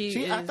 yeah,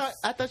 I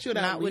thought she would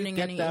not winning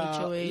any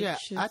HOH. Yeah,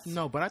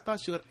 but I thought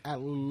she would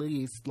at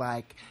least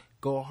like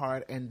go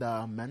hard in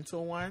the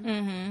mental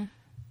one.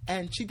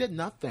 And she did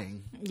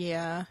nothing.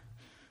 Yeah.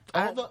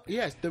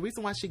 The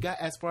reason why she got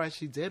as far as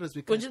she did was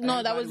because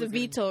that was a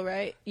veto,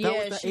 right?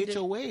 That was the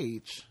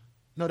HOH.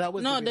 No, that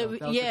was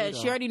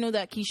she already knew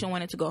that Keisha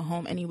wanted to go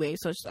home anyway,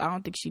 so I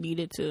don't think she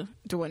needed to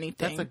do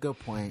anything. That's a good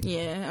point.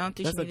 Yeah, I don't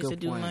think she needed to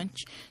do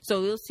much.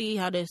 So we'll see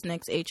how this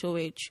next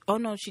HOH. Oh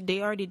no,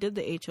 they already did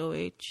the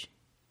HOH.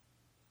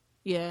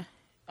 Yeah.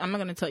 I'm not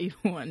gonna tell you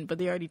one, but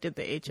they already did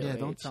the HOH. Yeah,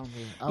 don't tell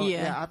me.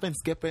 I've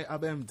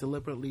been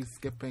deliberately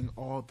skipping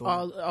all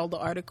the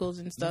articles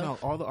and stuff. No,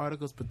 all the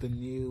articles, but the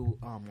new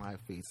live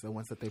feeds, the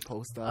ones that they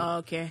post up. Oh,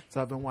 okay.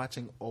 So I've been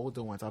watching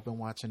older ones. I've been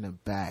watching them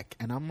back,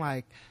 and I'm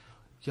like,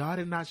 y'all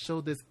did not show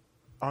this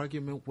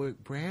argument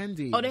with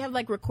Brandy. Oh, they have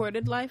like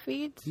recorded live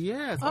feeds.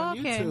 Yes, on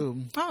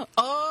YouTube.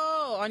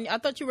 I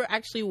thought you were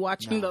actually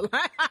watching the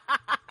live.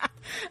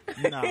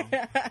 No.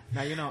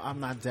 Now you know I'm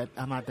not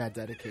that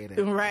dedicated.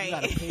 Right. You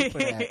gotta pay for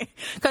that.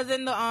 Because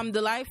in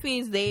the live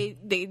feeds,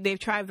 they've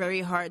tried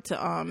very hard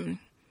to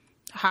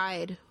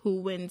hide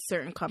who wins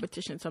certain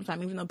competitions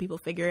sometimes, even though people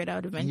figure it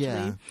out eventually.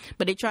 Yeah.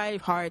 But they try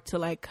hard to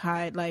like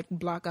hide, like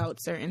block out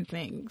certain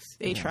things.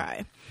 They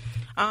try.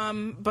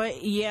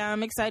 But yeah,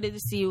 I'm excited to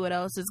see what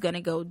else is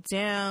gonna go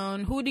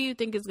down. Who do you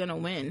think is gonna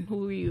win?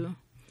 Who are you?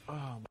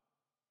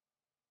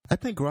 I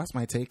think Ross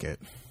might take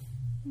it.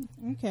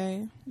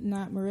 Okay,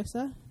 not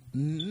Marissa?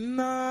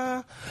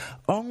 Nah,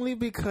 only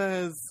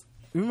because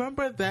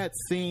remember that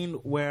scene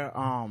where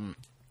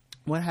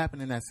what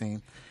happened in that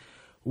scene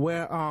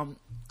where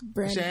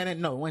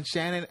Brandy. when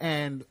Shannon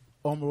and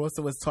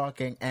Omarosa was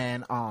talking,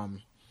 and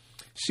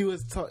she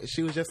was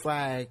just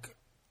like,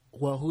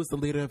 well, who's the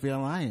leader of your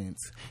alliance?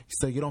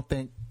 So you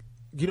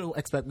don't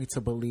expect me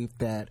to believe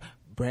that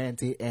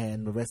Brandy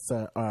and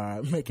Marissa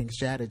are making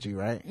strategy,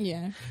 right?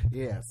 Yeah.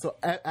 Yeah. So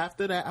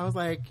after that, I was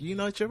like, you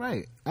know what, you're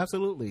right,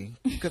 absolutely,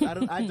 because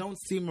I don't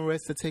see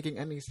Marissa taking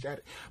any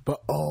strategy.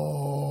 But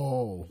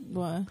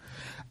What?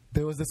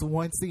 there was this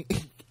one scene.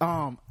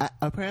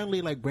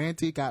 Apparently, like,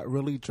 Brandy got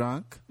really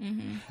drunk,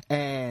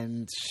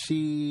 and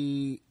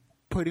she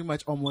pretty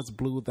much almost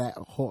blew that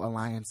whole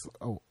alliance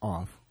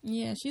off.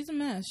 Yeah, she's a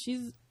mess.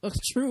 She's a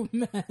true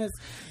mess.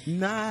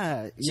 She's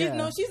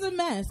a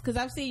mess, because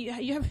I've seen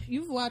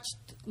you've watched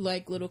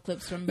like little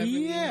clips from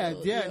Beverly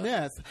Hills.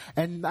 Yes.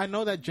 And I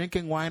know that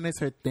drinking wine is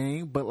her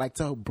thing, but like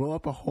to blow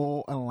up a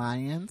whole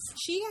alliance.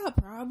 She got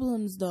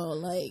problems though.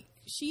 Like,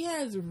 she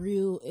has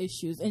real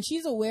issues, and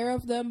she's aware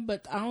of them,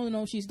 but I don't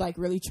know if she's like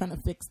really trying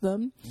to fix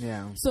them.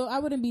 Yeah. So I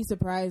wouldn't be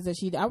surprised that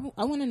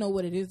I want to know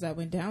what it is that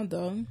went down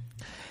though.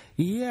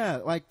 Yeah,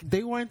 like,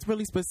 they weren't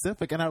really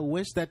specific, and I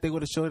wish that they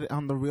would have showed it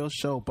on the real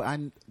show, but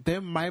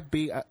there might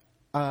be a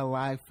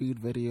live feed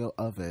video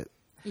of it.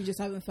 You just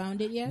haven't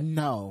found it yet?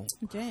 No.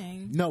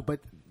 Dang. No,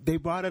 but they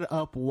brought it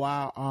up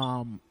while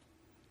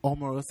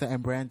Omarosa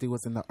and Brandy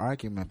was in the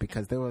argument,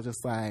 because they were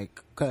just like,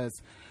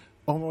 because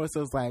Omarosa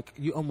was like,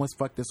 you almost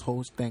fucked this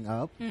whole thing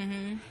up.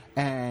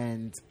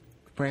 And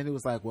Brandy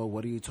was like, well,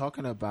 what are you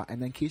talking about?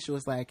 And then Keisha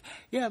was like,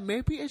 yeah,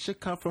 maybe it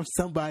should come from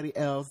somebody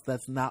else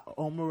that's not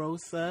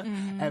Omarosa,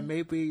 and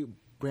maybe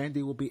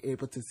Brandy will be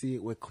able to see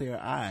it with clear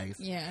eyes.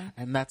 Yeah.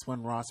 And that's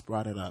when Ross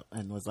brought it up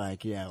and was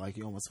like, yeah, like,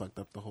 you almost fucked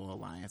up the whole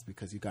alliance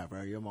because you got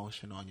very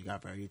emotional and you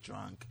got very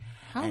drunk.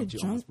 How and you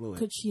drunk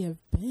could she have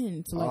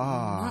been to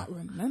not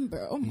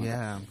remember? Oh my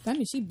God. That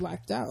means she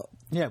blacked out.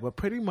 Yeah, but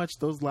pretty much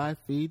those live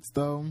feeds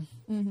though.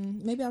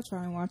 Maybe I'll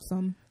try and watch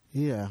some.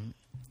 Yeah.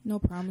 No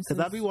promises.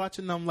 Because I'll be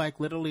watching them like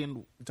literally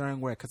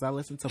during work, because I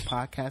listen to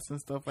podcasts and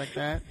stuff like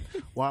that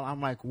while I'm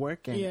like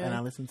working, and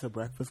I listen to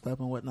Breakfast Club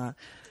and whatnot.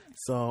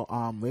 So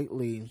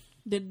lately,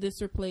 did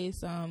this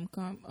replace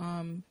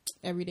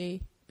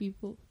everyday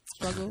people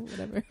struggle,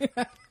 whatever?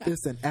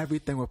 Listen,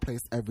 everything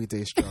replaced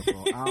everyday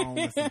struggle. I don't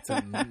listen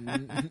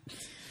to.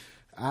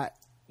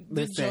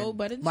 Listen, Joe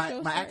Budden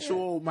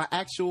show my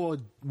actual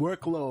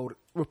workload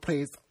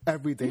replaced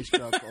everyday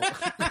struggle.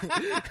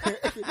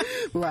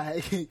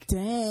 Like,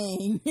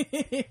 dang.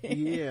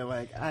 Yeah,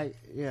 like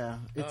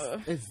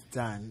it's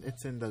done.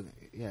 It's in the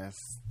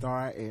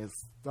Star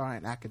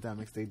and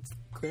Academics. They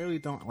clearly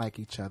don't like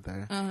each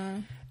other,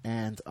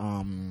 and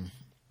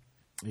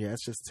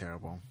it's just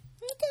terrible.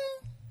 Okay,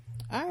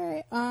 all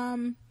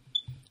right.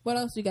 What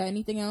else you got?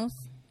 Anything else?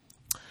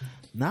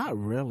 Not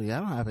really. I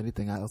don't have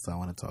anything else I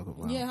want to talk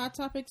about. Yeah, Hot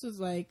Topics was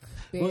like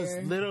bare. It was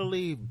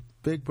literally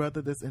Big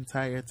Brother this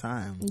entire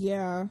time.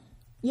 Yeah,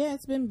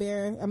 it's been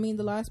bare. I mean,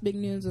 the last big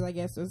news is, I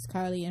guess, is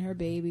Kylie and her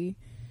baby.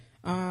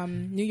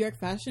 New York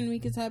Fashion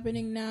Week is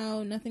happening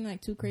now. Nothing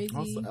like too crazy.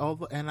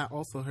 And I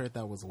also heard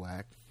that was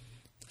whack.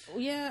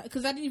 Yeah,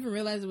 because I didn't even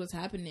realize it was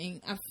happening.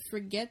 I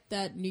forget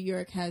that New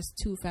York has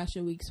 2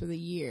 fashion weeks for the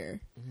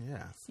year.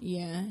 Yes.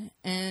 Yeah,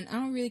 and I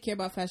don't really care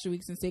about fashion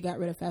week since they got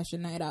rid of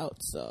Fashion Night Out.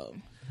 So.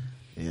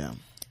 Yeah.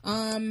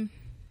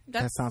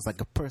 That sounds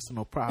like a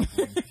personal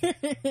problem.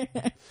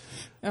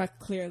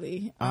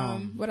 Clearly.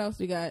 What else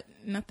we got?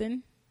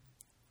 Nothing.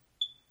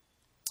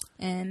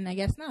 And I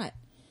guess not.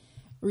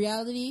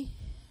 Reality,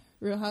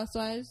 Real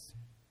Housewives.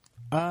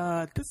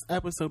 This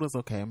episode was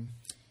okay.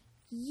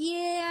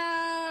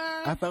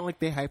 Yeah. I felt like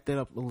they hyped it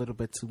up a little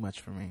bit too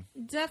much for me.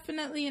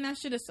 Definitely, and I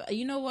should have.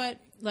 You know what?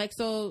 Like,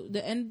 so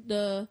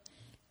the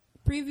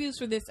previews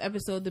for this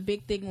episode, the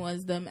big thing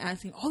was them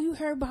asking, "Oh, you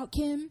heard about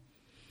Kim?"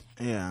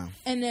 Yeah.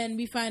 And then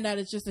we find out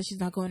it's just that she's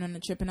not going on the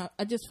trip, and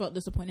I just felt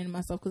disappointed in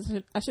myself because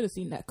I should have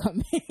seen that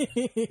coming.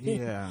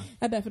 Yeah.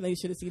 I definitely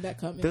should have seen that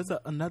coming. There's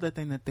another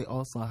thing that they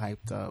also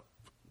hyped up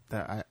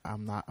that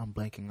I'm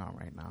blanking on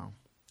right now.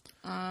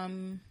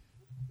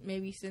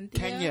 Maybe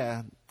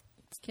Cynthia.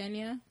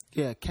 Kenya.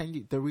 Yeah,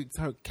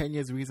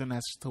 Kenya's reason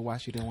as to why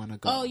she didn't want to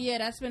go. Oh yeah,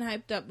 that's been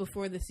hyped up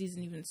before the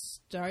season even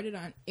started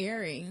on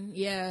airing.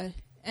 Yeah,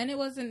 and it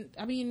wasn't.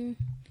 I mean.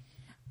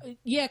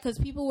 Yeah, because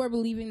people were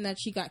believing that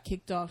she got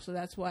kicked off, so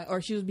that's why,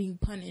 or she was being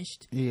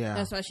punished. Yeah,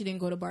 that's why she didn't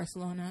go to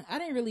Barcelona. I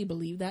didn't really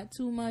believe that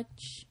too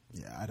much.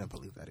 Yeah, I don't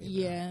believe that either.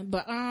 Yeah,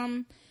 but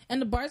and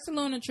the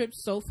Barcelona trip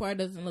so far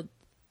doesn't look.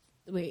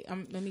 Wait,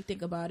 let me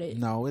think about it.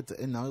 No, it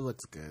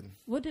looks good.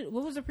 What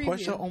was the preview?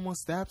 Portia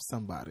almost stabbed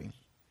somebody.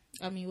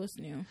 I mean, what's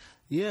new?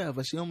 Yeah,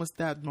 but she almost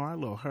stabbed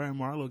Marlo. Her and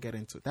Marlo get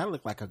into it. That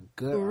looked like a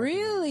good.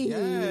 Really?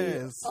 Argument.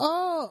 Yes.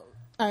 Oh.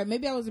 All right,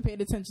 maybe I wasn't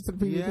paying attention to the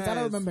preview because I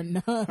don't remember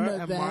none of that. Her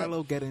and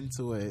Marlo get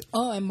into it.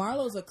 Oh, and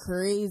Marlo's a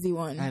crazy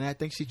one. And I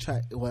think she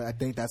tried. Well, I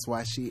think that's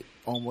why she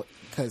almost,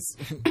 because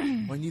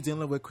when you're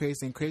dealing with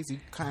crazy and crazy, you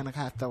kind of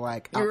have to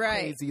like out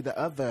crazy the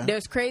other.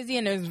 There's crazy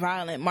and there's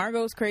violent.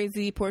 Margot's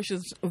crazy,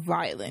 Portia's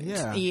violent.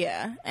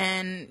 Yeah,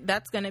 and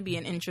that's gonna be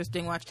an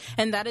interesting watch.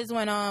 And that is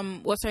when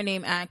what's her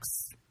name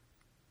asks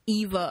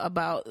Eva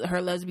about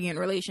her lesbian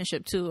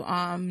relationship too.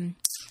 Her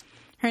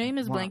name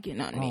is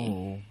blanking on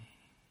me.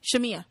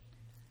 Shamia.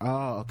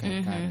 Oh,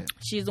 okay, got it.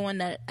 She's the one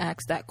that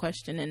asked that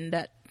question, and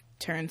that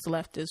turns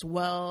left as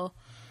well.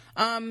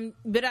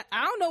 But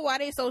I don't know why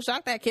they so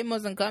shocked that Kim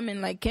wasn't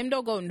coming. Like, Kim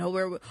don't go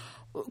nowhere.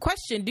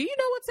 Question: do you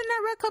know what's in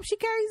that red cup she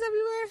carries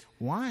everywhere?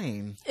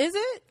 Wine. Is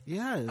it?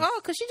 Yes. Oh,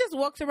 because she just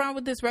walks around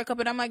with this red cup,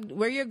 and I'm like,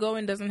 where you're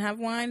going doesn't have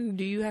wine.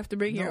 Do you have to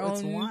bring your own?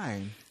 It's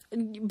wine.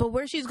 But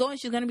where she's going,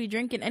 she's gonna be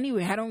drinking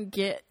anyway. I don't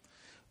get.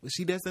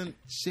 She doesn't.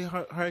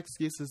 Her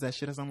excuse is that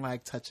she doesn't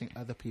like touching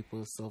other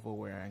people's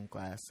silverware and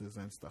glasses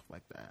and stuff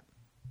like that.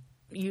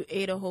 You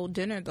ate a whole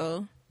dinner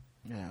though.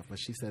 Yeah, but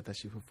she said that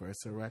she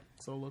prefers select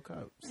solo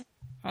cups.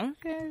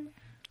 Okay.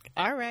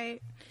 All right.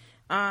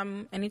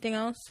 Anything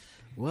else?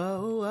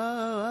 Whoa,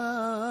 whoa,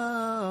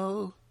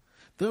 whoa,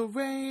 the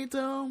rain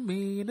don't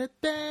mean a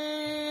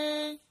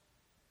thing.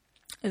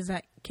 Is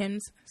that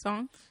Kim's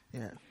song?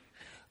 Yeah.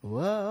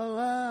 Whoa,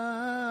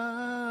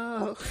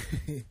 whoa.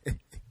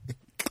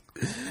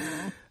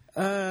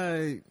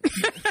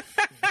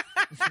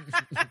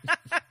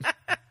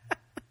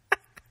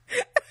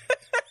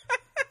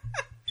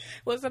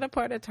 Was that a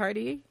part of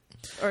Tardy?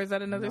 Or is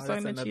that another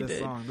song that she did?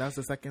 Song. That's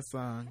the second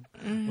song.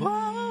 Mm-hmm.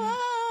 Whoa.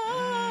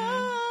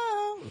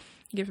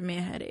 Giving me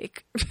a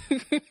headache.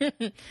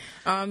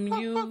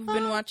 You've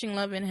been watching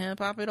Love and Hip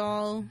Hop at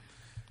all?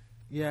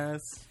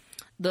 Yes.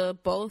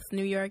 Both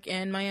New York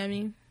and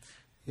Miami?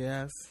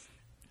 Yes.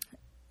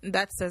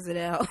 That says it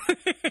all.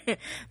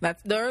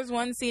 There was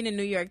one scene in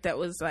New York that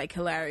was like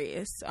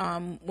hilarious.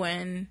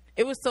 When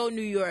it was so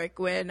New York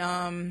when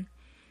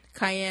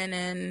Cayenne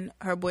and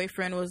her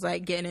boyfriend was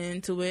like getting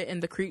into it,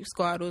 and the Creep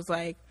Squad was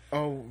like,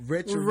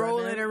 Rich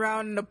rolling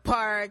around in the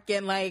park,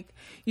 and like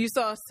you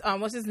saw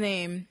what's his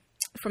name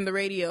from the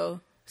radio,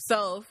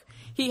 Self.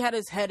 He had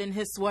his head in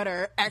his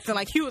sweater, acting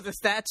like he was a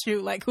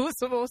statue. Like, who's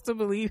supposed to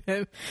believe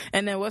him?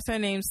 And then what's her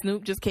name?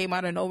 Snoop just came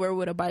out of nowhere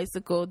with a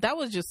bicycle. That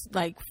was just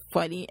like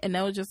funny, and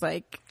that was just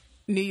like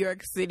New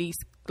York City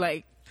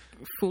like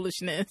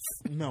foolishness.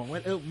 No,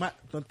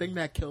 the thing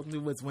that killed me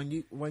was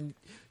when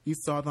you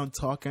saw them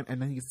talking,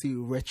 and then you see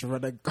Rich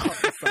running off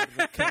the side of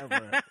the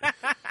camera.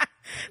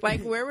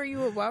 Like, where were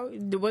you about?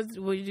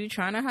 Were you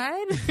trying to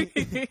hide?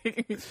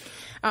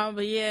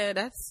 But yeah,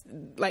 that's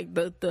like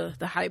the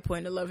high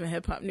point of Love and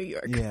Hip Hop New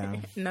York. Yeah.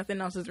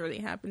 Nothing else is really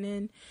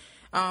happening.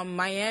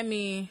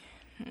 Miami.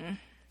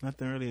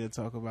 Nothing really to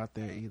talk about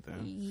there either.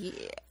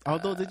 Yeah.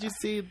 Although, did you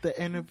see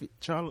the interview,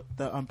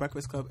 the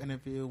Breakfast Club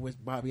interview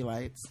with Bobby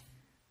Lights?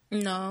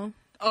 No.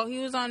 Oh, he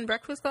was on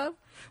Breakfast Club?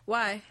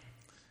 Why?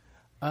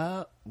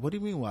 What do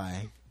you mean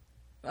why?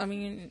 I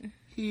mean,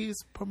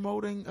 he's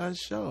promoting a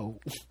show.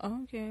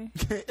 Okay.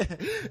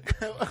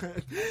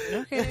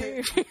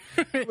 Okay.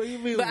 What do you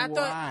mean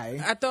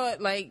why? I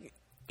thought like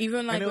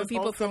even like when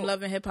people from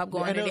Love and Hip Hop go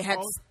on and they had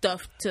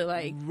stuff to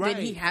like. Right.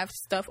 Did he have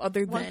stuff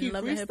other than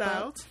Love and Hip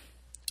Hop?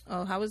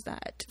 Oh, how was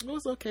that? It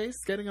was okay.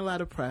 It's getting a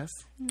lot of press.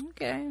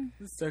 Okay.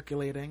 It's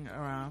circulating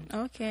around.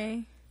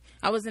 Okay.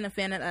 I wasn't a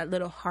fan of that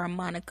little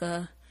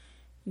harmonica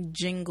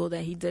jingle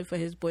that he did for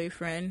his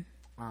boyfriend.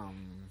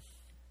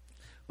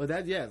 Well,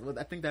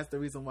 I think that's the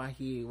reason why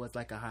he was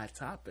like a hot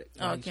topic.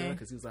 Okay.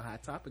 Because he was a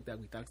hot topic that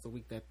week. That's the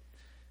week that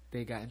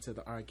they got into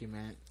the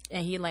argument.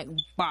 And he like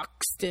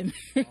boxed him.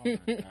 Oh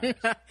my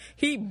gosh.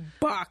 He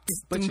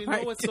boxed But him. you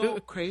know what's so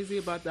crazy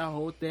about that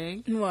whole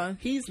thing? What?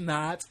 He's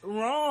not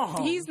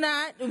wrong. He's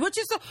not. Which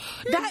is so...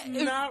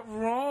 He's not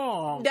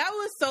wrong. That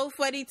was so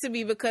funny to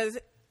me because...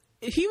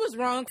 he was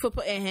wrong for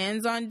putting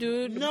hands on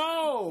dude.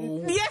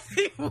 No. Yes,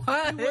 he was.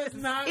 He was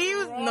not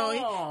wrong.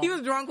 No, he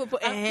was wrong for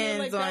putting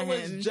hands on him.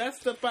 That was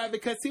justified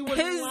because he was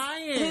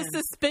lying. His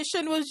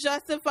suspicion was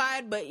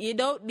justified, but you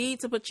don't need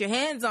to put your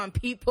hands on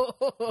people.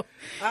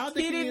 I don't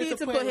think he didn't need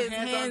to put his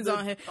hands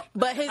on him.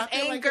 But his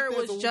anger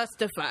was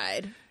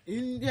justified.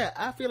 Yeah,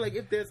 I feel like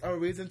if there's a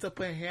reason to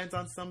put hands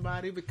on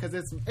somebody, because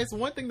it's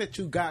one thing that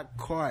you got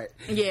caught.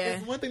 Yeah.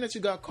 It's one thing that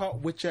you got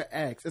caught with your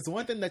ex. It's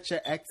one thing that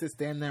your ex is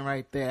standing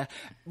right there.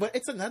 But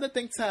it's another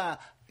thing to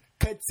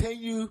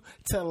continue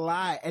to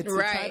lie and to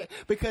try to,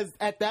 because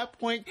at that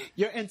point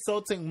you're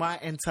insulting my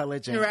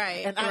intelligence,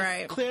 right? And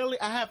I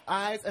have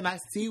eyes and I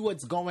see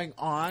what's going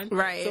on,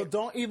 right? So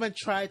don't even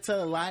try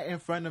to lie in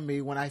front of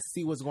me when I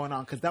see what's going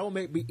on, because that will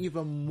make me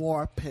even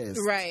more pissed,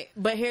 right?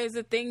 But here's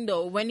the thing,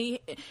 though: when he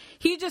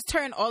just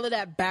turned all of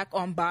that back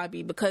on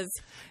Bobby, because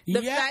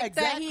the fact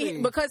that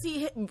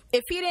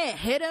if he didn't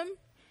hit him,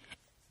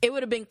 it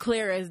would have been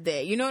clear as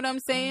day. You know what I'm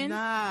saying?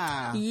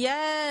 Nah.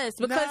 Yes,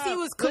 because he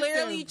was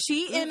clearly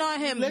cheating on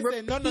him.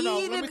 Listen, no.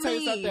 Let me tell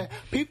you something.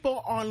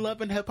 People on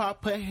Love and Hip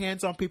Hop put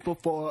hands on people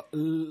for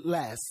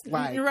less.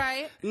 Like,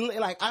 right.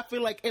 Like, I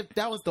feel like if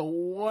that was the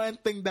one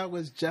thing that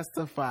was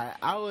justified,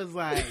 I was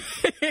like,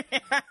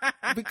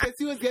 because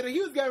he was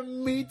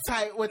getting me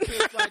tight with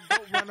his like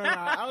don't run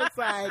around. I was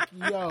like,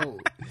 yo.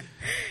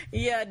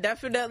 Yeah,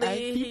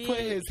 definitely. He put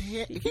his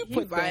hand. He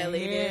put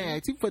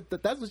violated.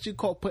 That's what you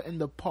call putting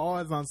the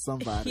paws on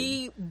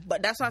somebody.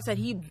 But that's why I said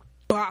he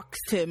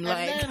boxed him.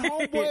 And then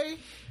homeboy,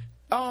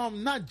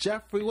 not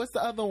Jeffrey. What's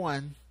the other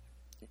one?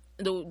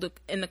 the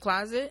in the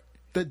closet.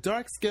 The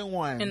dark skin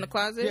one In the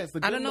closet? Yes,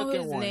 the I don't know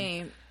good-looking his one.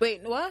 name.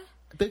 Wait, what?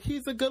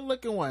 He's a good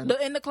looking one.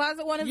 The in the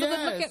closet one is the good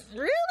Yes. looking.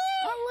 Really?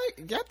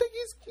 I think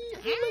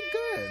he look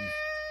good.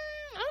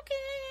 Okay.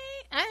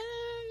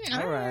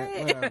 All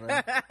right,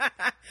 whatever.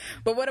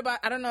 But what about?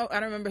 I don't know. I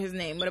don't remember his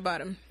name. What about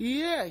him?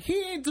 Yeah,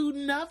 he ain't do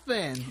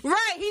nothing.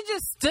 Right, he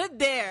just stood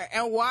there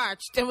and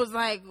watched and was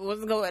like,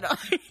 "What's going on?"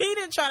 He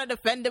didn't try to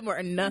defend him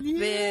or nothing.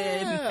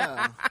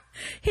 Yeah.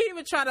 He didn't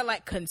even try to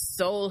like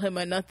console him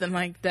or nothing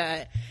like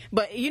that.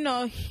 But you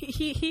know,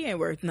 he ain't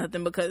worth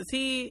nothing because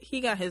he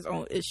got his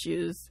own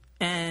issues.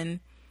 And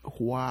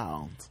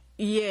Wow.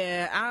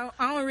 yeah,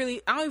 I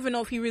don't even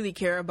know if he really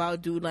care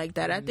about dude like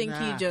that. I think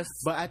he just.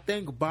 But I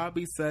think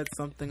Bobby said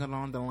something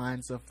along the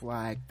lines of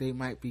like they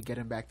might be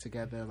getting back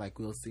together. Like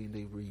we'll see in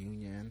the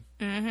reunion.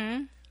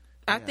 Mm-hmm.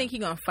 I think he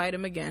gonna fight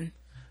him again.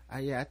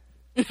 Yeah,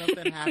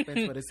 something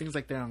happens, but it seems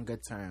like they're on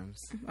good terms.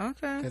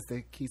 Okay. Because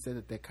he said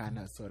that they're kind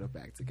of sort of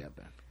back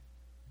together.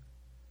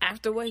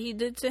 After what he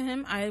did to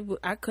him, I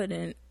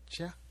couldn't.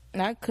 Yeah.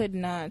 I could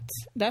not.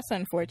 That's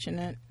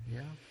unfortunate.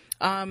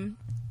 Yeah.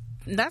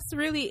 That's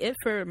really it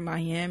for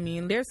Miami.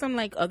 There's some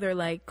like other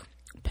like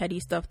petty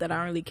stuff that I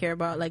don't really care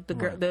about, like the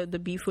girl, the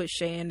beef with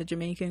Shay and the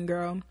Jamaican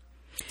girl.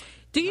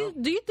 Do you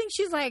think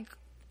she's like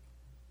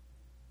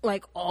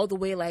all the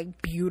way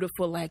like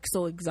beautiful, like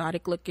so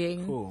exotic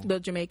looking? Who? The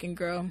Jamaican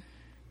girl.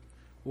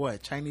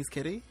 What, Chinese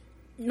Kitty?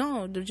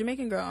 No, the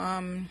Jamaican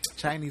girl.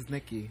 Chinese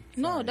Nikki.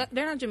 No,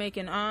 they're not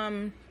Jamaican.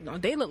 No,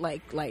 they look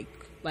like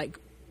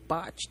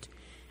botched.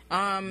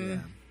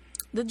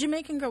 The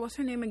Jamaican girl. What's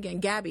her name again?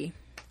 Gabby.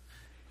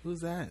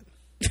 Who's that?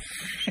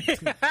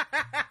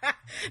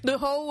 The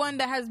whole one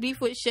that has beef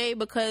with Shay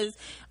because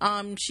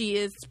she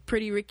is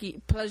Pretty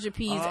Ricky Pleasure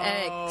P's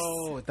ex.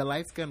 Oh, the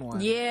light skinned one.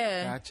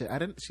 Yeah.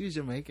 Gotcha. She's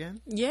Jamaican?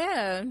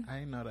 Yeah. I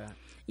didn't know that.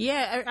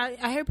 Yeah,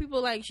 I hear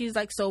people like she's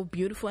like so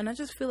beautiful, and I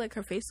just feel like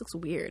her face looks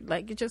weird.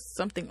 Like it's just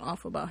something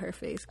off about her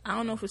face. I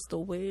don't know if it's the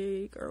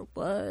wig or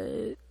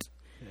what.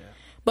 Yeah.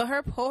 But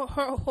her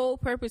whole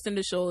purpose in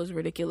the show is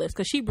ridiculous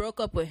because she broke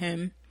up with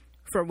him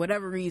for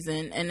whatever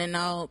reason, and then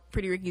now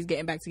Pretty Ricky's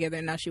getting back together,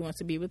 and now she wants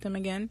to be with him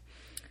again.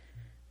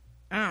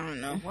 I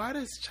don't know. Why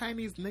does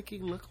Chinese Nikki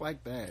look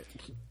like that?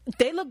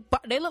 They look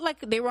like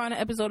they were on an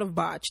episode of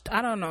Botched.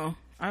 I don't know.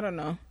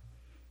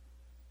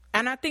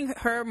 And I think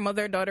her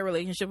mother-daughter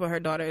relationship with her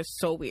daughter is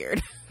so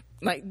weird.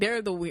 Like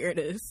they're the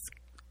weirdest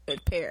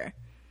pair.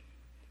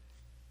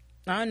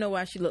 I don't know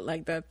why she looked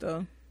like that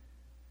though.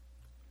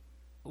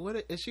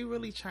 What is she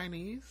really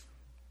Chinese?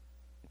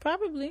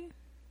 Probably.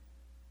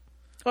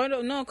 Oh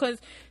no, because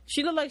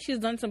she looked like she's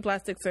done some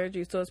plastic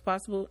surgery, so it's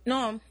possible.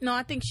 No,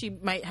 I think she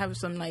might have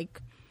some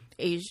like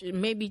Asian,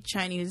 maybe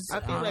Chinese.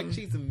 I feel like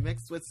she's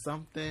mixed with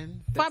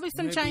something. Probably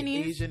some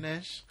Chinese,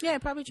 Asianish. Yeah,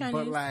 probably Chinese.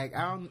 But like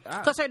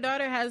because her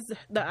daughter has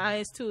the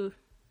eyes too.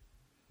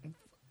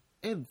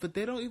 But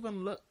they don't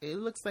even look. It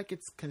looks like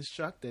it's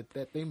constructed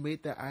that they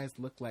made their eyes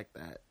look like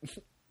that.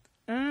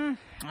 I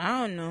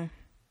don't know.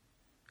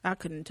 I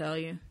couldn't tell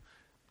you.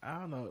 I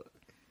don't know.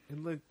 It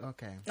looked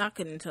okay. I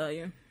couldn't tell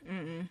you.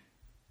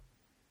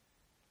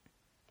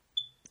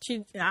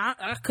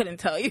 I couldn't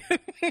tell you.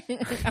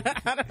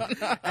 I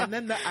don't know. And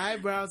then the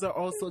eyebrows are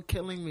also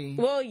killing me.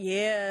 Well,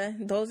 yeah,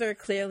 those are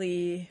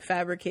clearly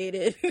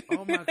fabricated.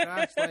 Oh my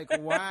gosh! Like,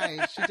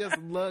 why? She just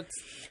looks.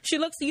 She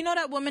looks. You know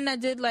that woman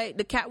that did like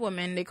the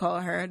Catwoman, they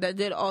call her, that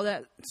did all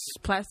that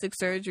plastic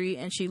surgery,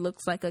 and she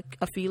looks like a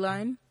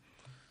feline.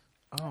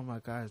 Oh my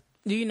gosh!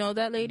 Do you know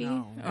that lady?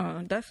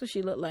 No. That's what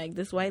she looked like.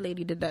 This white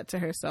lady did that to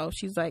herself.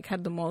 She's like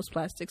had the most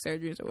plastic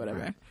surgeries or whatever.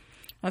 Right.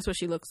 That's what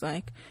she looks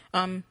like.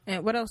 And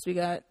what else we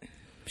got?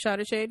 Shot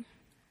Shade?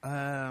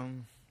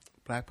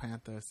 Black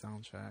Panther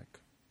soundtrack.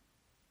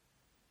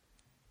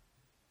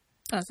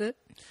 That's it?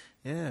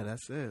 Yeah,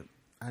 that's it.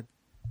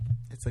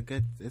 It's a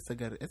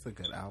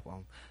good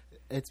album.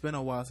 It's been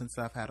a while since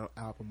I've had an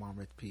album on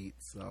repeat,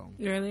 so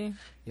really,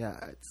 yeah,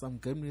 some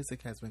good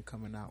music has been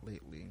coming out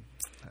lately.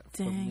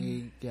 Dang. For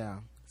me, yeah,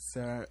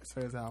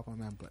 Sir's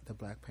album and the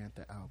Black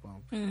Panther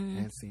album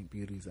and Saint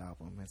Beauty's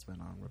album has been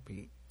on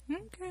repeat.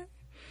 Okay.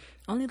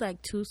 Only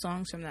like 2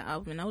 songs from that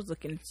album, and I was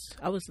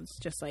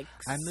just like,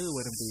 I knew it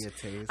wouldn't be a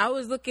taste. I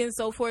was looking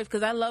so forward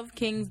because I love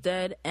King's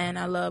Dead and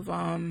I love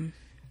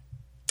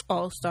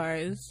All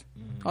Stars,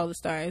 All the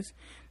Stars,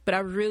 but I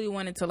really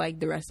wanted to like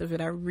the rest of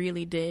it. I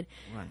really did.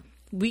 Right.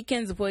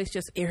 Weeknd's voice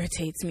just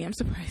irritates me. I'm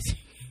surprised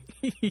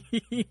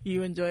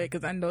you enjoy it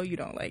because I know you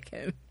don't like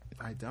him.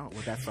 I don't.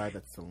 Well, that's why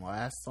that's the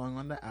last song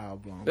on the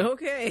album.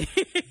 Okay.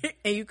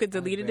 And you could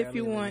delete it if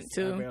you want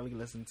to. I barely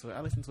listen to it. I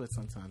listen to it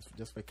sometimes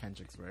just for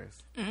Kendrick's verse.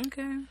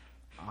 Okay.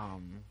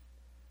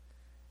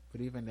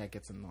 But even that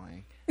gets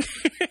annoying.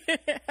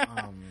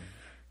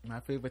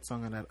 My favorite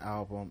song on that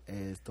album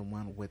is the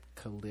one with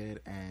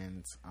Khalid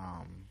and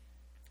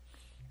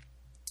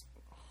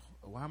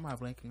why am I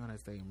blanking on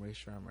his name? Ray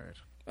Sherman.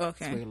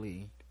 Okay. Sway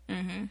Lee.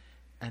 Mm-hmm.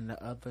 And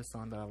the other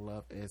song that I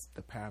love is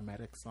the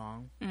Paramedic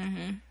song.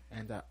 Mm-hmm.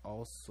 And I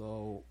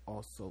also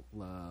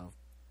love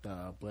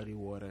the Bloody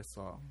Water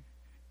song.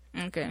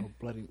 Okay. Or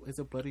Bloody, is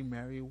it Bloody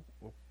Mary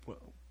or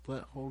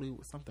Blood Holy,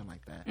 something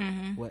like that,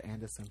 with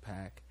Anderson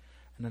 .Paak.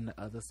 And then the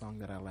other song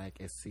that I like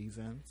is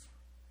Seasons.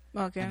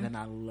 Okay. And then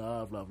I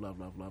love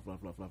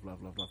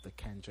the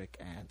Kendrick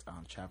and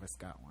Travis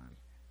Scott one.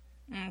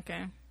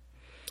 Okay.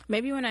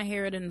 Maybe when I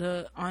hear it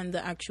on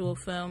the actual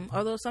film,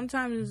 although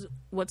sometimes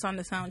what's on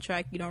the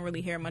soundtrack you don't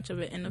really hear much of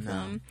it in the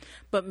film,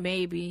 but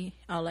maybe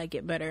I'll like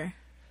it better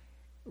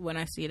when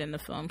I see it in the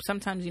film.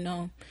 Sometimes, you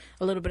know,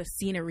 a little bit of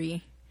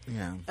scenery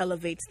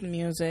elevates the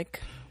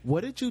music.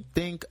 What did you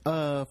think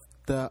of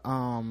the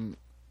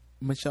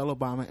Michelle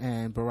Obama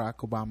and Barack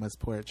Obama's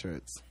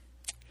portraits?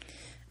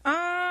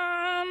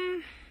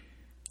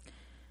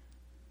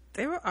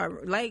 They were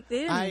like,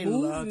 they didn't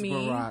move me.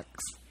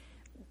 Barack's.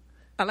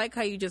 I like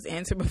how you just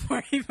answered before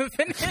I even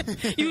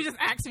finished. You just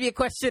asked me a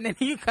question and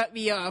you cut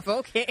me off.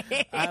 Okay.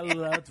 I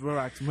loved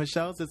Barack's.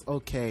 Michelle's is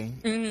okay.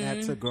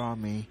 That's a girl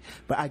on me.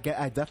 But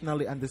I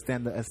definitely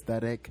understand the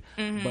aesthetic.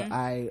 But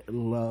I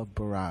love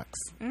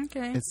Barack's.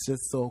 Okay. It's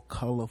just so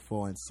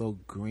colorful and so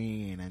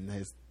green, and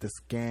his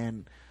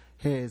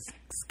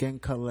skin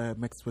color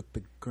mixed with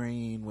the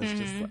green was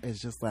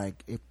just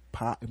like it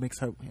pop. It makes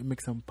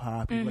him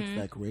pop. He looks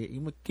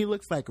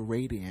like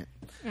radiant.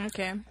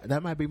 Okay.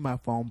 That might be my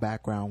phone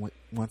background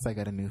once I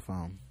get a new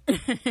phone.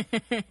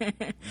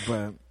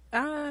 But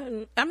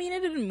I mean,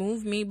 it didn't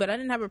move me, but I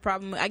didn't have a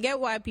problem. I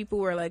get why people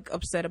were like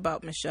upset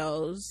about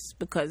Michelle's,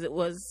 because it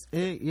was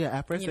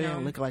at first it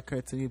didn't look like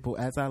her to me, but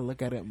as I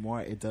look at it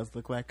more, it does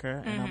look like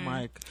her. And I'm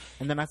like,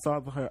 and then I saw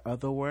her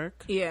other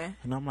work,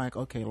 and I'm like,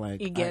 okay,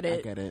 like you get it.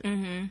 I get it.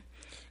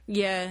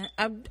 Yeah,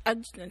 I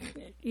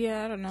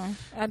don't know.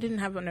 I didn't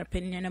have an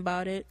opinion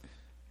about it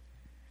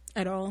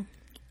at all.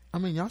 I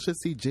mean, y'all should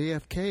see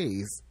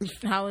JFK's.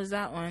 How is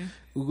that one?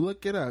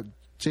 Look it up.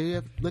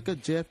 Look at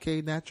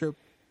JFK Natural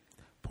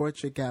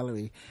Portrait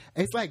Gallery.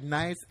 It's like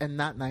nice and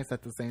not nice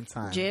at the same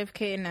time.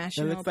 JFK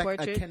National Portrait. It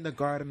looks like a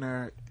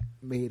kindergartner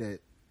made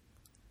it.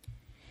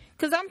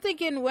 Because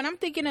when I'm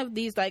thinking of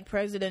these like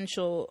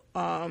presidential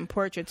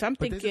portraits, I'm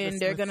thinking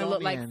they're gonna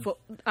look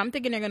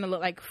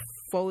like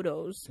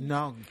photos.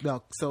 No.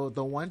 So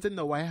the ones in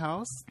the White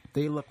House,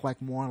 they look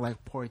like more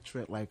like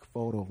portrait, like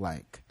photo,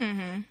 like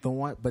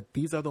but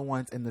these are the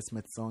ones in the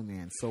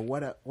Smithsonian. So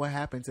what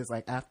happens is,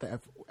 like,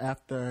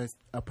 after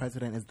a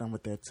president is done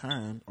with their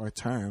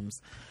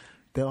terms,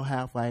 they'll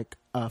have like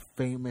a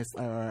famous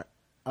or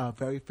a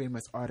very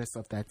famous artist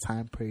of that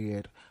time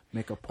period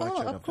make a portrait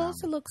of them. Up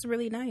close, it looks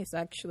really nice.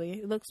 Actually,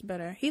 it looks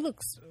better. He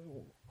looks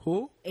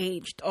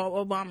aged.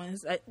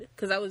 Obama's,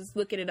 because I was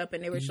looking it up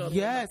and they were showing.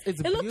 Yes,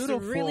 it's beautiful. It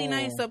looks really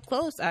nice up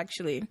close.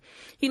 Actually,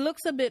 he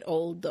looks a bit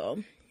old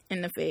though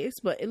in the face,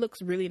 but it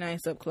looks really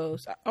nice up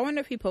close. I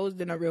wonder if he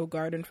posed in a real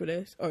garden for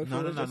this, or if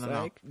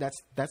no.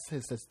 That's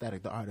his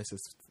aesthetic. The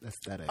artist's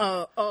aesthetic.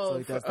 So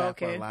he does that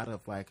for a lot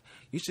of, like,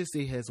 you should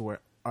see his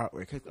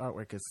artwork. His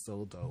artwork is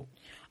so dope.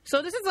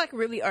 So this is like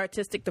really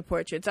artistic, the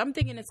portraits. I'm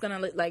thinking it's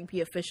gonna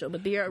be official,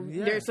 but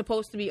they're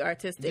supposed to be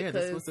artistic,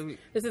 because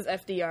this is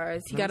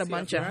FDR's. He got a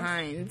bunch of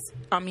hands.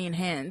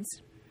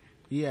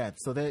 Yeah,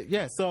 so they're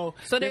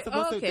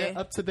supposed to, they're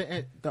up to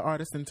the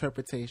artist's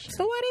interpretation.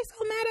 So why are they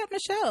so mad at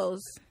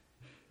Michelle's?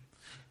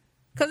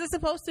 Because it's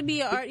supposed to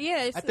be art.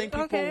 Yeah, I think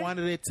people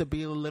wanted it to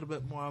be a little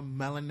bit more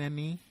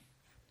melanin-y.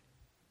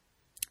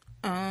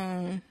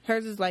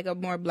 Hers is like a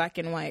more black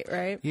and white,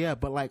 right? Yeah,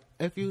 but like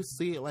if you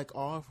see like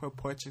all of her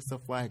portraits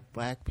of like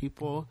black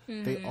people,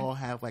 they all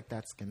have like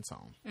that skin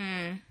tone.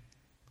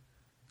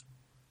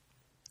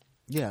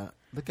 Yeah,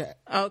 look at.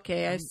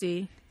 Okay, I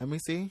see. Let me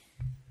see.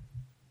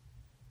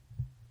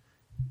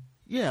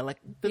 Yeah, like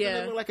doesn't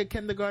it look like a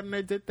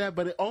kindergartner did that?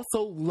 But it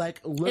also like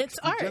looks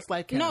just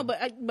like him. No, but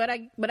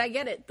I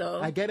get it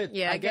though. I get it.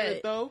 Yeah, I get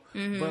it though.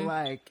 But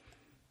like,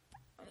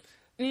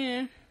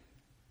 yeah.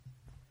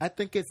 I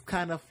think it's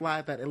kind of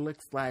fly that it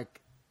looks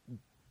like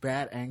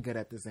bad and good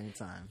at the same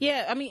time.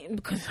 Yeah, I mean,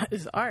 because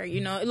it's art,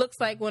 you know. It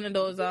looks like one of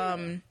those.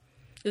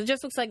 It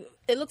just looks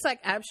like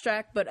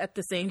abstract, but at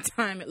the same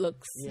time, it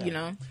looks, you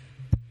know.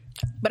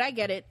 But I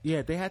get it.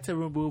 Yeah, they had to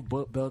remove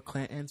Bill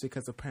Clinton's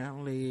because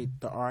apparently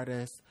the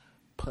artist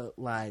put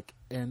like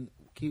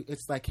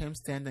it's like him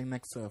standing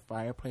next to a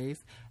fireplace,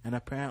 and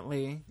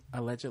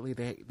allegedly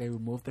they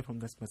removed it from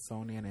the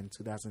Smithsonian in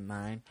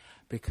 2009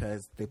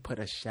 because they put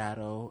a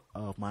shadow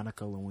of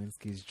Monica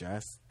Lewinsky's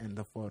dress in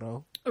the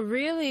photo.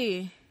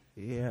 Really?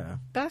 Yeah.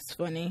 That's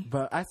funny.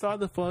 But I saw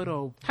the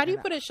photo. How do you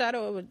put a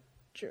shadow of a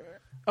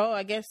dress? Oh,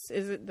 I guess,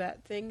 is it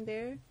that thing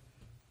there?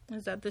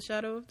 Is that the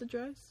shadow of the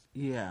dress?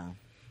 Yeah.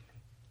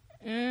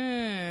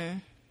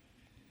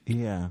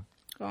 Yeah.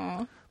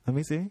 Oh. Let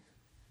me see.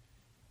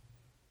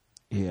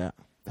 Yeah,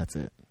 that's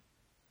it.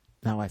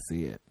 Now I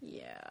see it.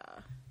 Yeah.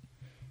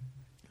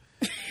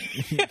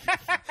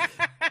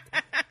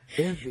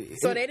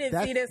 So they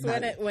didn't see this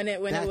when it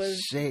was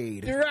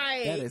shade.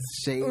 Right. That is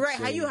shade. Right.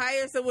 How you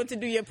hire someone to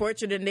do your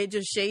portrait and they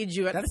just shade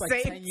you at the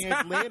same time? That's like 10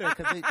 years later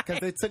because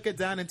they took it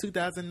down in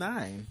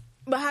 2009.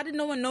 But how did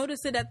no one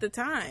notice it at the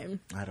time?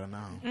 I don't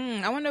know.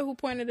 I wonder who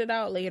pointed it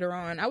out later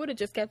on. I would have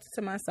just kept it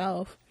to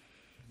myself.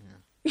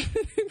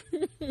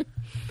 Yeah.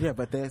 Yeah,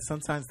 but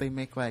sometimes they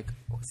make like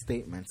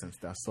statements and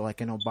stuff. So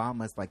like in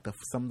Obama's, like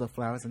some of the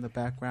flowers in the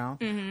background,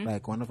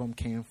 like one of them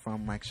came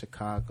from like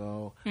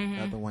Chicago, the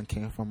other one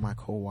came from like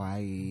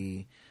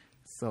Hawaii.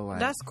 So like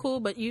that's cool,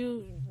 but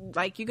you're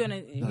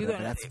gonna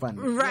that's funny,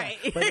 right?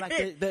 Yeah, but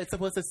like they're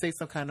supposed to say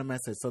some kind of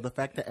message. So the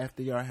fact that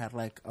FDR had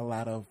like a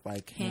lot of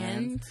like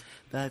hands,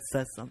 that's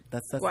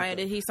why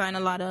did he sign a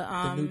lot of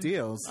the New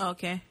Deals?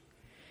 Okay,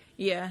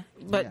 yeah,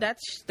 but that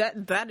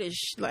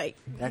is like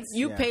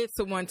you paid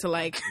someone to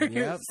like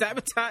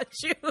sabotage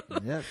you.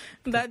 Yep.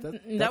 that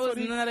was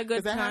not a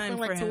good time happened,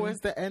 for like him. towards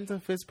the end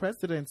of his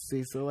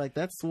presidency. So like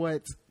that's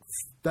what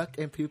stuck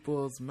in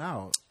people's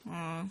mouth.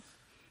 Oh,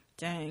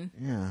 dang.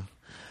 Yeah.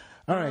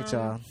 All right,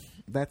 y'all.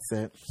 That's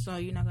it. So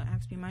you're not gonna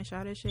ask me my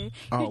shot of shade?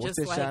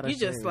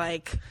 Just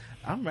like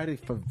I'm ready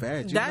for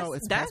bed.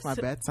 It's past my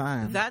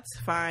bedtime. That's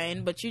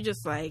fine, but you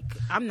just like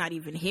I'm not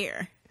even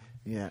here.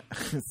 Yeah.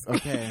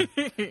 Okay.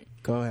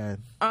 Go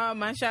ahead.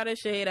 My shot of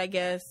shade, I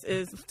guess,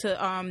 is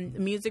to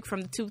music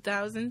from the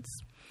 2000s,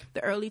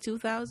 the early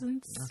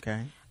 2000s.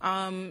 Okay.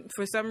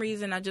 For some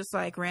reason, I just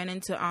like ran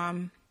into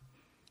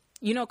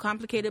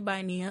 "Complicated"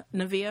 by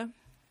Navia.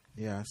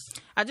 Yes.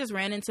 I just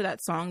ran into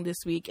that song this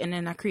week, and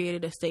then I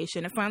created a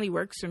station. It finally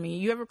works for me.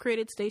 You ever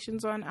created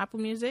stations on Apple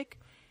Music?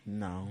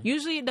 No.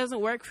 Usually it doesn't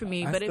work for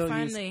me, but it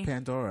finally use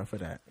Pandora for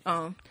that.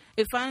 Oh,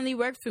 it finally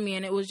worked for me,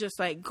 and it was just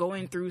like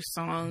going through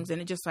songs,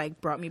 and it just like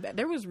brought me back.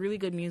 There was really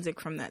good music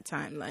from that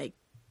time, like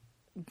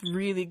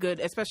really good,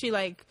 especially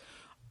like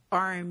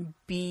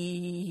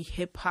R&B,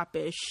 hip hop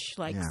ish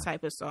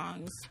type of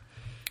songs.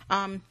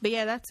 But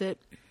yeah, that's it.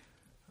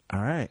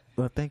 All right.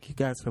 Well, thank you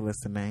guys for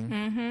listening.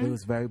 It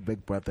was very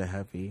Big Brother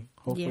heavy.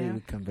 Hopefully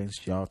we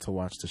convinced y'all to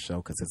watch the show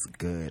because it's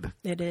good.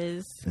 It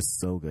is. It's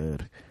so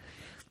good.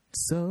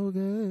 So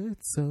good,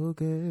 so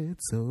good,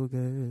 so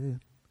good.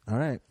 All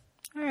right.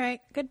 All right.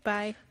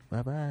 Goodbye.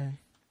 Bye-bye.